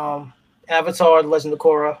watching Avatar: The Legend of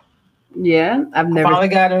Korra. Yeah, I finally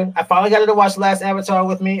got her to watch the last Avatar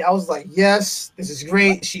with me. I was like, yes, this is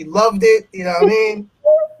great. She loved it. You know what I mean?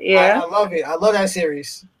 Yeah. I love it. I love that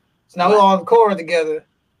series. So now we're all on Korra together.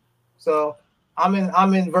 So I'm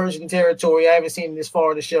in virgin territory. I haven't seen this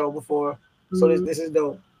far in the show before. So this is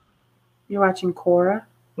dope. You're watching Korra?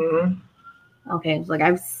 Mm-hmm. Okay, it's like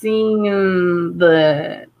I've seen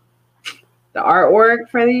the artwork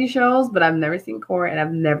for these shows, but I've never seen Korra and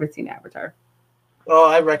I've never seen Avatar. Oh,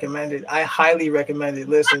 I recommend it. I highly recommend it.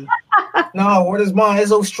 Listen, no, word is mine.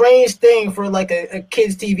 It's a strange thing for like a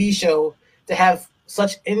kids TV show to have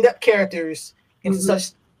such in-depth characters and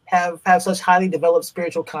such have such highly developed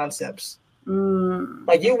spiritual concepts.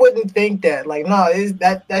 Like you wouldn't think that. Like, no,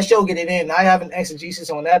 that show get it in. I have an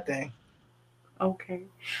exegesis on that thing. Okay.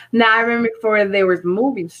 Now I remember before there was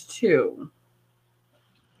movies too.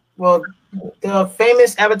 Well, the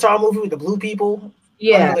famous Avatar movie with the blue people.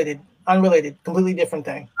 Yeah. Unrelated, completely different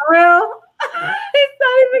thing. For real? It's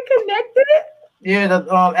not even connected? Yeah,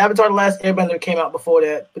 the Avatar: The Last Airbender came out before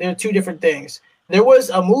that, but they're two different things. There was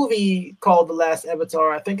a movie called The Last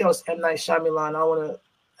Avatar. I think that was M. Night Shyamalan. I don't want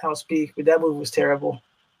to outspeak, but that movie was terrible.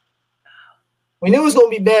 We knew it was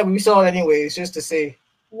going to be bad, but we saw it anyways, just to see.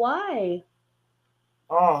 Why?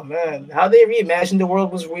 Oh, man. How they reimagined the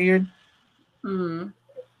world was weird. Mm.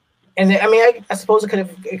 And I mean, I suppose it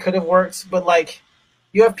could have worked, but like,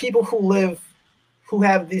 you have people who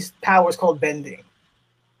have these powers called bending,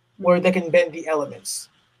 where they can bend the elements.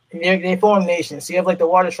 And they form nations. So you have like the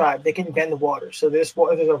water tribe, they can bend the water. So there's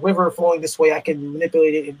a river flowing this way, I can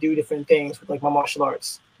manipulate it and do different things with like my martial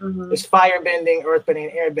arts. Mm-hmm. There's fire bending, earth bending,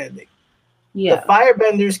 and air bending. Yeah. The fire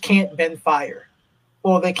benders can't bend fire.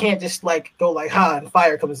 Well, they can't just like go like and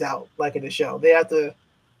fire comes out like in the show. They have to,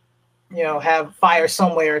 have fire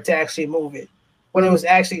somewhere to actually move it. When it was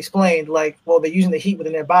actually explained, like, well, they're using the heat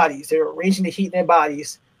within their bodies. They're arranging the heat in their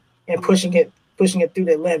bodies and pushing it through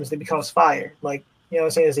their limbs. It becomes fire. Like, You know what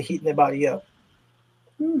I'm saying? As they're heating their body up.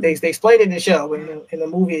 They explained it in the show. In the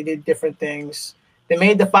movie, they did different things. They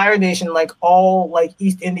made the Fire Nation like all like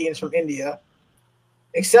East Indians from India,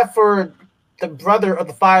 except for the brother of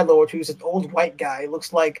the Fire Lord, who's an old white guy.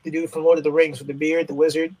 Looks like the dude from Lord of the Rings with the beard, the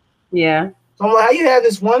wizard. Yeah. So I'm like, how you have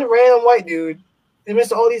this one random white dude and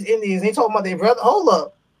miss all these Indians? They talking about their brother. Hold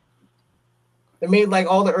up. They made like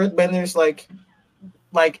all the Earthbenders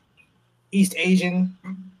like East Asian,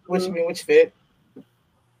 which fit.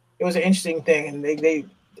 It was an interesting thing, and they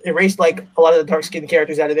erased like a lot of the dark skinned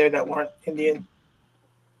characters out of there that weren't Indian.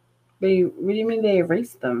 What do you mean they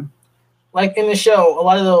erased them? Like in the show, a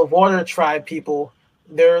lot of the Water Tribe people,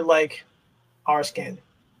 they're like our skin,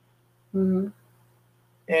 and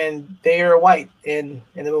they are white in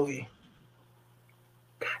the movie.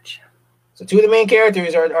 Gotcha. So 2 of the main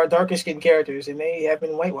characters are darker skinned characters, and they have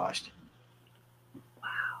been whitewashed.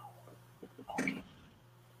 Wow.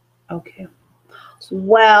 Okay.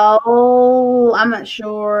 Well, I'm not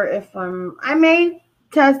sure if I may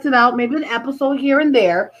test it out, maybe an episode here and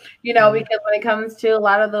there, because when it comes to a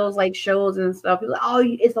lot of those like shows and stuff, you're like, oh,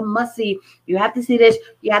 it's a must see. You have to see this.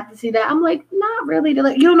 You have to see that. I'm like, not really. They're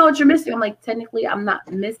like, you don't know what you're missing. I'm like, technically, I'm not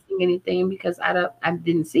missing anything because I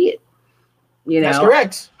didn't see it. That's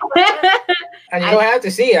correct. And you don't have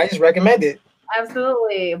to see it. I just recommend it.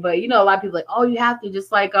 Absolutely. But a lot of people are like, oh, you have to,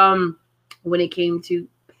 just like when it came to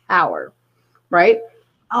Power, right?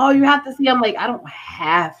 Oh, you have to see. I'm like, I don't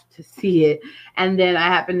have to see it. And then I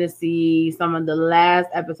happen to see some of the last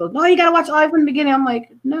episodes. No, you gotta watch all from the beginning. I'm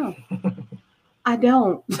like, no, I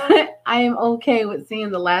don't. I am okay with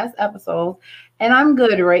seeing the last episode, and I'm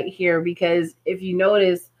good right here because if you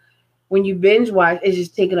notice, when you binge watch, it's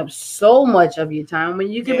just taking up so much of your time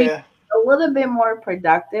when you could be a little bit more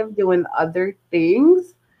productive doing other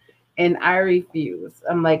things. And I refuse.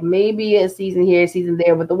 I'm like, maybe a season here, a season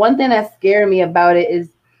there. But the one thing that scared me about it is,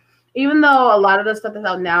 even though a lot of the stuff that's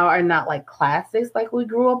out now are not like classics like we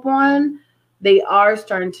grew up on, they are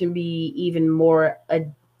starting to be even more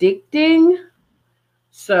addicting.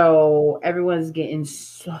 So everyone's getting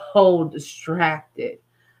so distracted,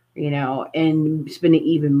 and spending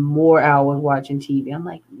even more hours watching TV. I'm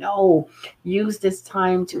like, no, use this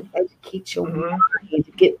time to educate your mind,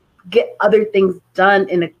 to get other things done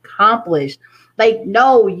and accomplished. Like,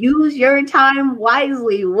 no, use your time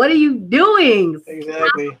wisely. What are you doing?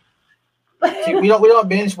 Exactly. See, we don't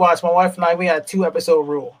binge watch. My wife and I, we had a 2-episode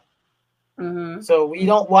rule. So we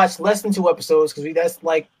don't watch less than 2 episodes because that's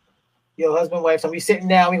like, husband and wife. So we sitting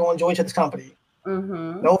down, we gonna enjoy each other's company.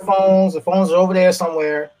 No phones. The phones are over there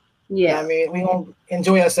somewhere. Yeah, we gonna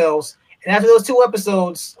enjoy ourselves. And after those 2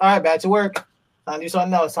 episodes, all right, back to work. Time to do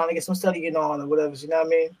something else. Time to get some studying on or whatever. You know what I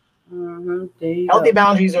mean? Healthy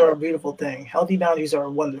boundaries are a beautiful thing. Healthy boundaries are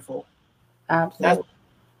wonderful. Absolutely.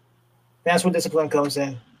 That's where discipline comes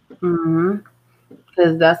in.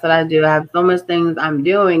 Because that's what I do. I have so much things I'm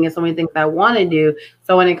doing and so many things I want to do.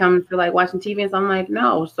 So when it comes to like watching TV, I'm like,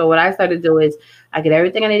 no. So what I started to do is I get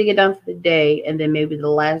everything I need to get done for the day, and then maybe the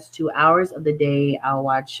last 2 hours of the day I'll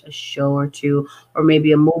watch a show or 2, or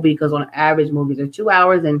maybe a movie, because on average movies are 2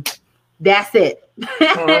 hours and that's it.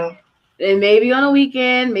 And maybe on a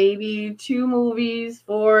weekend, maybe 2 movies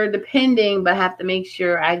depending, but I have to make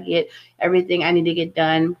sure I get everything I need to get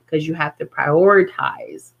done because you have to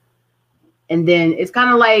prioritize. And then it's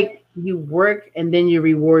kind of like you work and then you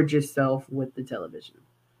reward yourself with the television.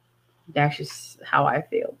 That's just how I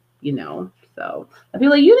feel, So I feel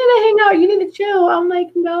like, you need to hang out, you need to chill. I'm like,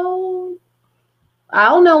 no.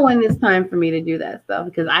 I'll know when it's time for me to do that stuff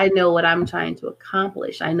because I know what I'm trying to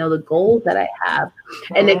accomplish. I know the goals that I have.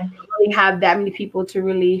 And if you really have that many people to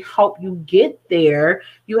really help you get there,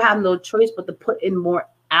 you have no choice but to put in more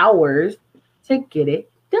hours to get it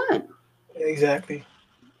done. Exactly.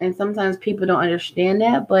 And sometimes people don't understand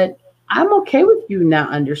that, but I'm okay with you not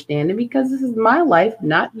understanding because this is my life,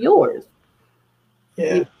 not yours. Yeah.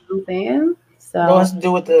 You know what I'm saying? So it all has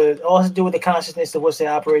to do with the consciousness of what they're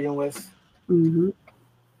operating with.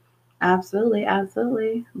 Absolutely.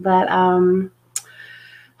 But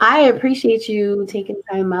I appreciate you taking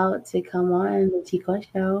time out to come on the T-Quest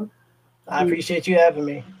Show. I appreciate you having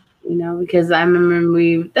me. Because I remember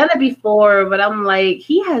we've done it before, but I'm like,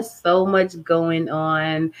 he has so much going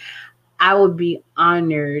on. I would be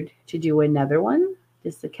honored to do another one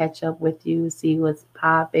just to catch up with you, see what's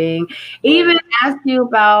popping, even ask you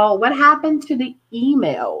about what happened to the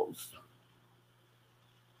emails.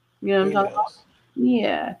 You know what I'm talking about?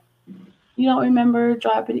 Yeah. You don't remember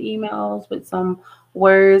dropping emails with some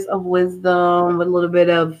words of wisdom, with a little bit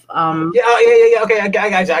of Yeah. Okay, I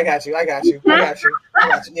got you.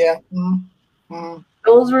 Yeah.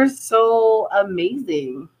 Those were so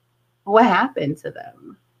amazing. What happened to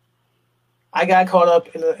them? I got caught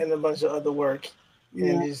up in a bunch of other work, and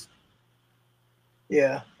Yeah. just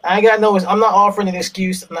I ain't got no. I'm not offering an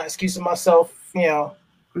excuse. I'm not excusing myself.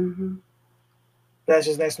 Mm-hmm. That's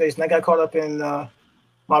just an explanation. I got caught up in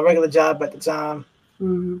my regular job at the time.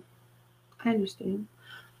 Mm-hmm. I understand.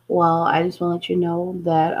 Well, I just want to let you know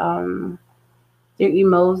that your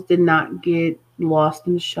emails did not get lost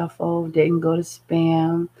in the shuffle, didn't go to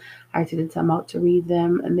spam. I took the time out to read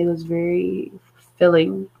them, and they was very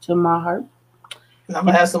fulfilling to my heart. And I'm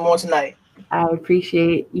gonna have some more tonight. I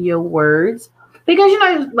appreciate your words because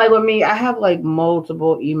like with me, I have like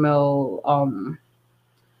multiple email,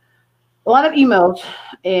 a lot of emails,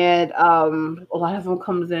 and a lot of them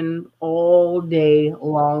comes in all day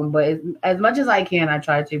long. But as much as I can, I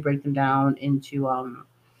try to break them down into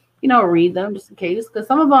read them just in case, because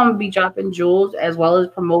some of them be dropping jewels as well as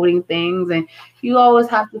promoting things, and you always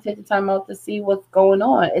have to take the time out to see what's going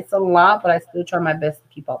on. It's a lot, but I still try my best to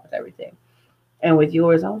keep up with everything. And with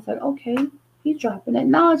yours, I was like, okay, he's dropping that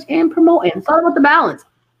knowledge and promoting. It's all about the balance.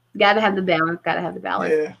 Gotta have the balance. Gotta have the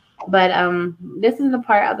balance. Yeah. But this is the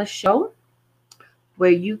part of the show where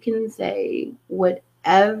you can say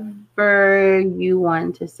whatever you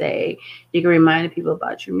want to say. You can remind people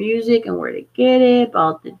about your music and where to get it,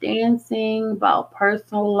 about the dancing, about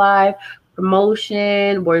personal life,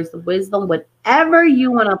 promotion, words of wisdom, whatever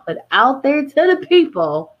you want to put out there to the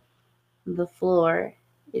people. The floor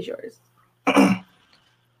is yours.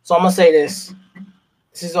 So I'm gonna say this.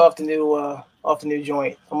 This is off the new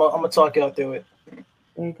joint. I'm gonna talk y'all through it.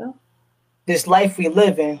 There you go. This life we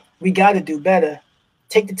live in, we gotta do better.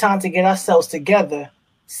 Take the time to get ourselves together.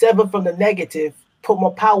 Sever from the negative. Put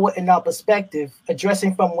more power in our perspective.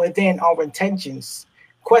 Addressing from within our intentions.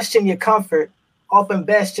 Question your comfort. Often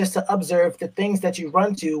best just to observe the things that you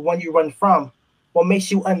run to when you run from. What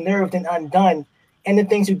makes you unnerved and undone. And the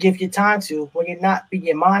things you give your time to when you're not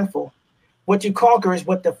being mindful. What you conquer is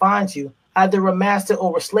what defines you. Either a master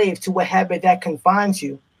or a slave to a habit that confines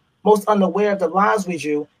you. Most unaware of the lines we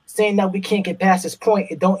drew, saying that we can't get past this point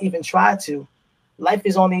and don't even try to. Life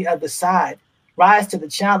is on the other side. Rise to the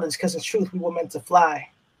challenge, because in truth we were meant to fly.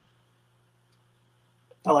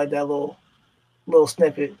 I like that little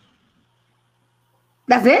snippet.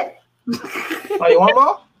 That's it? Oh, you want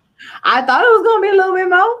more? I thought it was going to be a little bit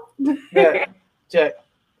more. Yeah, check.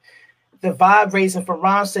 The vibe raising from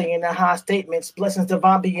rhyme singing and high statements. Blessings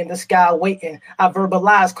divine be in the sky waiting. I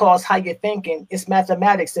verbalize cause how you're thinking. It's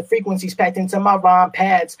mathematics. The frequencies packed into my rhyme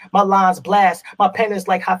pads. My lines blast. My pen is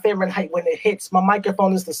like high Fahrenheit when it hits. My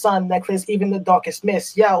microphone is the sun that clears even the darkest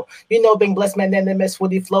mist. Yo, being blessed magnanimous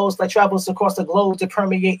with he flows like travels across the globe to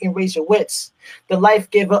permeate and raise your wits. The life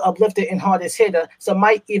giver, uplifted and hardest hitter. Some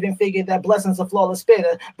might even figure that blessings a flawless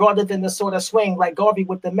spitter. Broader than the sort of swing like Garvey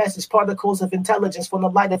with the message. Particles of intelligence from the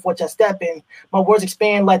light of which I step in. My words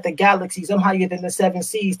expand like the galaxies. I'm higher than the seven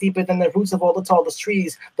seas, deeper than the roots of all the tallest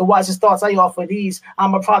trees. The wisest thoughts I offer these.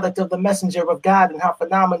 I'm a product of the messenger of God, and how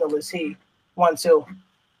phenomenal is he. 1, 2.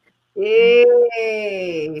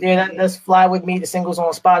 Yay. Yeah, that's Fly With Me. The singles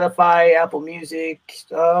on Spotify, Apple Music,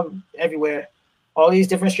 everywhere. All these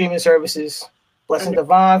different streaming services. Blessing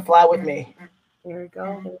Divine, Fly With Me. There we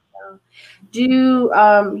go. Do you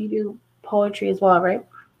do poetry as well, right?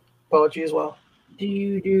 Poetry as well. Do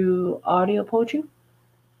you do audio poetry?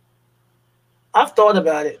 I've thought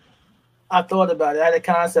about it. I had a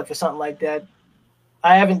concept for something like that.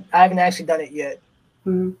 I haven't actually done it yet.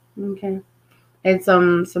 Mm-hmm. Okay. It's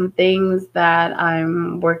some things that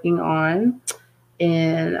I'm working on,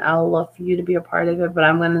 and I'll love for you to be a part of it, but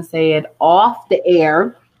I'm gonna say it off the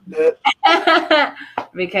air.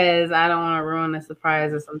 Because I don't want to ruin the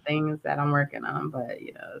surprise of some things that I'm working on, but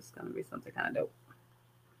it's gonna be something kind of dope.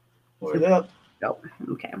 Word up. Dope.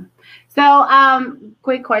 Okay. So,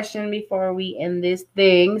 quick question before we end this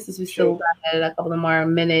thing, since we still got a couple of more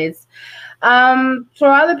minutes. For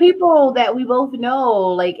other people that we both know,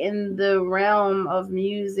 like in the realm of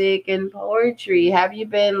music and poetry, have you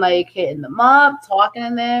been like hitting them up, talking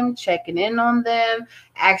to them, checking in on them,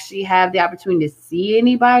 actually have the opportunity to see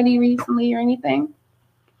anybody recently or anything?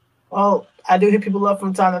 Well, I do hit people up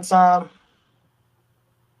from time to time.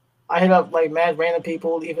 I hit up like mad random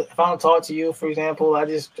people. Even if I don't talk to you, for example, I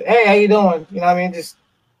just, hey, how you doing? You know what I mean? Just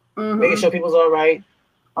making sure people's all right.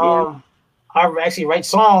 I actually write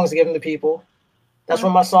songs to give them to people. That's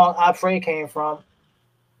where my song "I Pray" came from.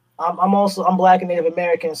 I'm Black and Native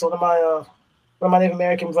American, so one of my Native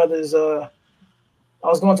American brothers, I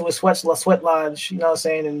was going to a sweat lodge, you know what I'm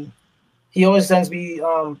saying, and he always sends me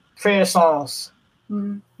prayer songs. You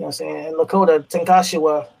know what I'm saying? And Lakota,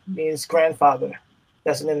 Tenkashiwa means grandfather.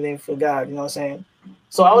 That's another name for God, you know what I'm saying?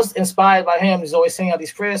 So I was inspired by him. He's always singing out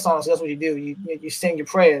these prayer songs. That's what you do. You sing your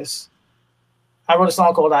prayers. I wrote a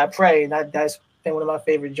song called "I Pray," and that's been one of my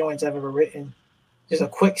favorite joints I've ever written. Just a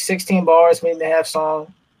quick 16 bars, minute and a half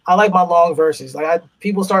song. I like my long verses. Like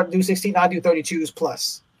people start to do 16, I do 32s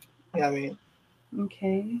plus. You know what I mean?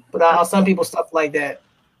 Okay. But I'll send people stuff like that.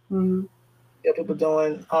 Mm-hmm. Yeah, people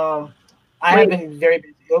doing. I have been very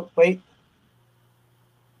busy. Oh, wait.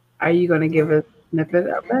 Are you going to give a snippet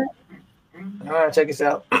of that? All right, check this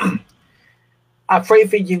out. I pray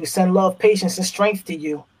for you, send love, patience, and strength to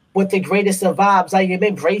you. With the greatest of vibes, I am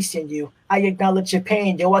embracing you. I acknowledge your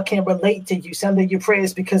pain, yo, I can relate to you. Sending your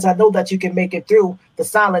prayers because I know that you can make it through the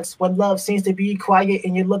silence when love seems to be quiet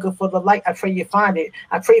and you're looking for the light. I pray you find it.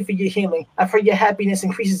 I pray for your healing. I pray your happiness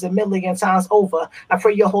increases 1,000,000 times over. I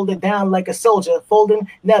pray you hold it down like a soldier, folding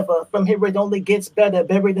never. From here it only gets better.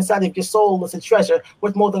 Buried inside of your soul is a treasure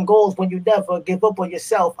worth more than gold when you never give up on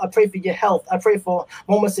yourself. I pray for your health. I pray for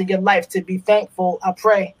moments in your life to be thankful. I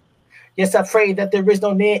pray. Yes, I pray that there is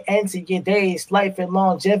no near end to your days, life and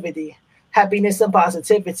longevity, happiness and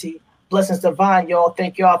positivity. Blessings divine, y'all.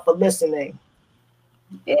 Thank y'all for listening.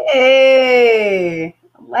 Hey,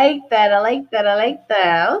 I like that.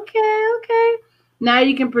 Okay. Now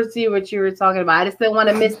you can proceed what you were talking about. I just didn't want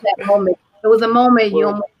to miss that moment. It was a moment you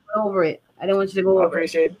almost went over it. I didn't want you to go over it. I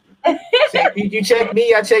appreciate it. You check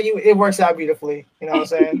me, I check you. It works out beautifully. You know what I'm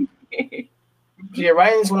saying? Yeah,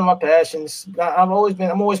 writing is one of my passions. I'm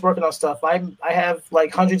always working on stuff. I have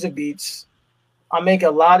like hundreds of beats. I make a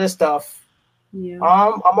lot of stuff. Yeah.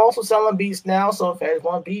 I'm also selling beats now, so if anyone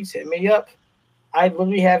want beats, hit me up. I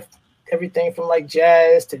literally have everything from like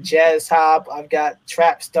jazz to jazz hop. I've got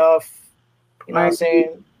trap stuff. You know what I'm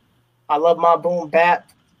saying? I love my boom bap.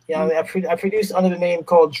 You know, I produce under the name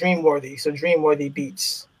called Dreamworthy. So Dreamworthy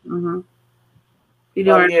Beats. Mm-hmm. You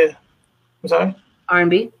do yeah. I'm sorry?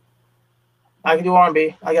 R&B? I can do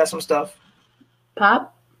R&B. I got some stuff.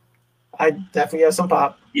 Pop? I definitely got some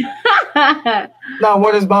pop. No,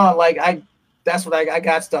 what is bond? Like that's what I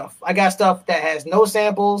got stuff. I got stuff that has no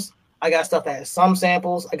samples. I got stuff that has some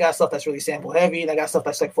samples. I got stuff that's really sample heavy, and I got stuff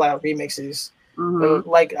that's like flat out remixes. Mm-hmm. But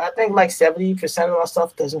like I think like 70% of my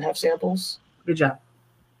stuff doesn't have samples. Good job.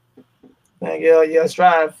 Yeah,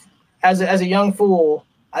 strive. As a young fool,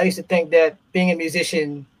 I used to think that being a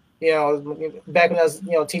musician, you know, back when I was,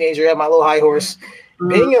 a teenager, I had my little high horse. Mm-hmm.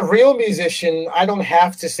 Being a real musician, I don't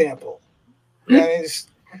have to sample.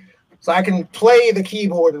 So I can play the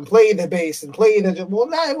keyboard and play the bass and play the. Well,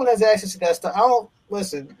 not everyone has access to that stuff. I don't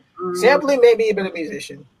listen. Mm-hmm. Sampling made me a better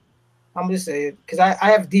musician. I'm just saying because I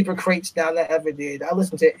have deeper crates now than I ever did. I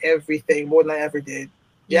listen to everything more than I ever did.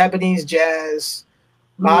 Japanese jazz,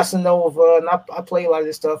 bossa nova, and I play a lot of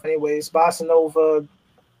this stuff anyways. Bossa nova,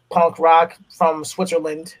 punk rock from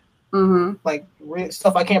Switzerland. Mm-hmm. Like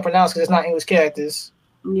stuff I can't pronounce because it's not English characters.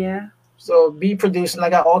 Yeah. So be producing. I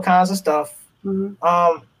got all kinds of stuff.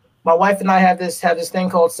 Mm-hmm. My wife and I have this thing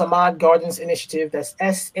called Samad Gardens Initiative. That's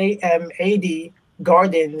SAMAD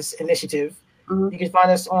Gardens Initiative. Mm-hmm. You can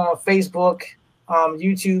find us on Facebook,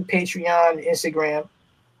 YouTube, Patreon, Instagram,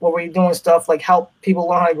 where we're doing stuff like help people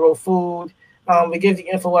learn how to grow food. We give the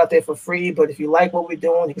info out there for free, but if you like what we're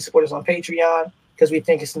doing, you can support us on Patreon because we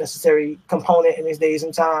think it's a necessary component in these days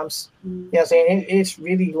and times. Mm-hmm. You know what I'm saying? It's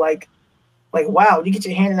really like wow, you get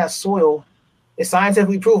your hand in that soil. It's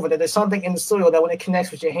scientifically proven that there's something in the soil that when it connects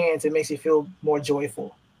with your hands, it makes you feel more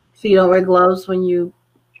joyful. So you don't wear gloves when you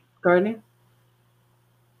garden?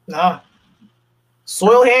 Nah.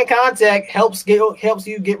 Soil hand contact helps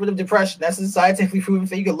you get rid of depression. That's a scientifically proven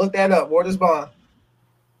thing. You can look that up. Waters bond.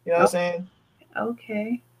 You know what I'm saying?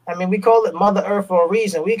 Okay. I mean, we call it Mother Earth for a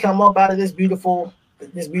reason. We come up out of this beautiful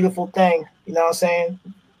thing. You know what I'm saying?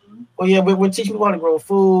 Well, yeah, we're teaching people how to grow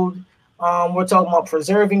food. We're talking about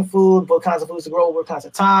preserving food, what kinds of foods to grow, what kinds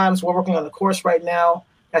of times. We're working on the course right now.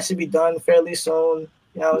 That should be done fairly soon.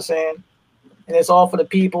 You know what I'm saying? And it's all for the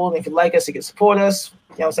people. And if you like us, you can support us.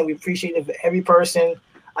 You know what I'm saying? We appreciate it for every person.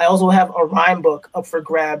 I also have a rhyme book up for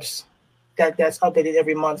grabs that's updated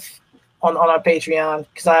every month on our Patreon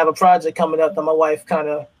because I have a project coming up that my wife kind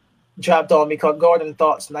of dropped on me called Garden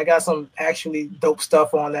Thoughts. And I got some actually dope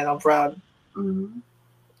stuff on that. I'm proud. Mm-hmm.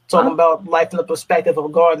 Talking about life from the perspective of a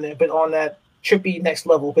gardener, but on that trippy next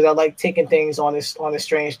level because I like taking things on this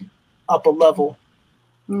strange upper level.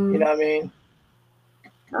 You know what I mean?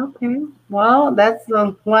 Okay. Well, that's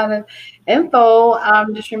a lot of info.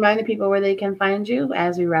 Just reminding people where they can find you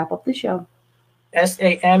as we wrap up the show.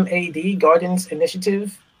 SAMAD Gardens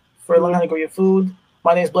Initiative for learning how to grow your food.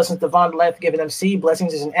 My name is Blessings Devon, the Life Giving MC.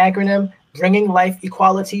 Blessings is an acronym, bringing life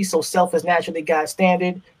equality so self is naturally God's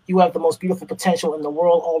standard. You have the most beautiful potential in the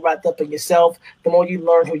world, all wrapped up in yourself. The more you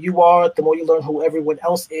learn who you are, the more you learn who everyone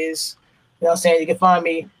else is. You know what I'm saying? You can find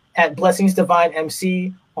me at Blessings Divine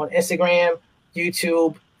MC on Instagram,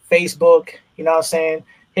 YouTube, Facebook. You know what I'm saying?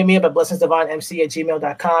 Hit me up at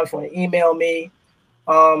blessingsdivinemc@gmail.com if you want to email me.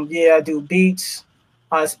 I do beats.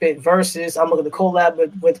 I spit verses. I'm looking to collab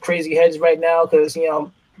with Crazy Heads right now because,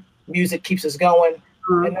 music keeps us going.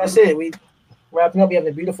 And that's it. We wrapping up. We have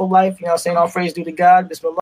a beautiful life. You know what I'm saying? All praise due to God. Bismillah.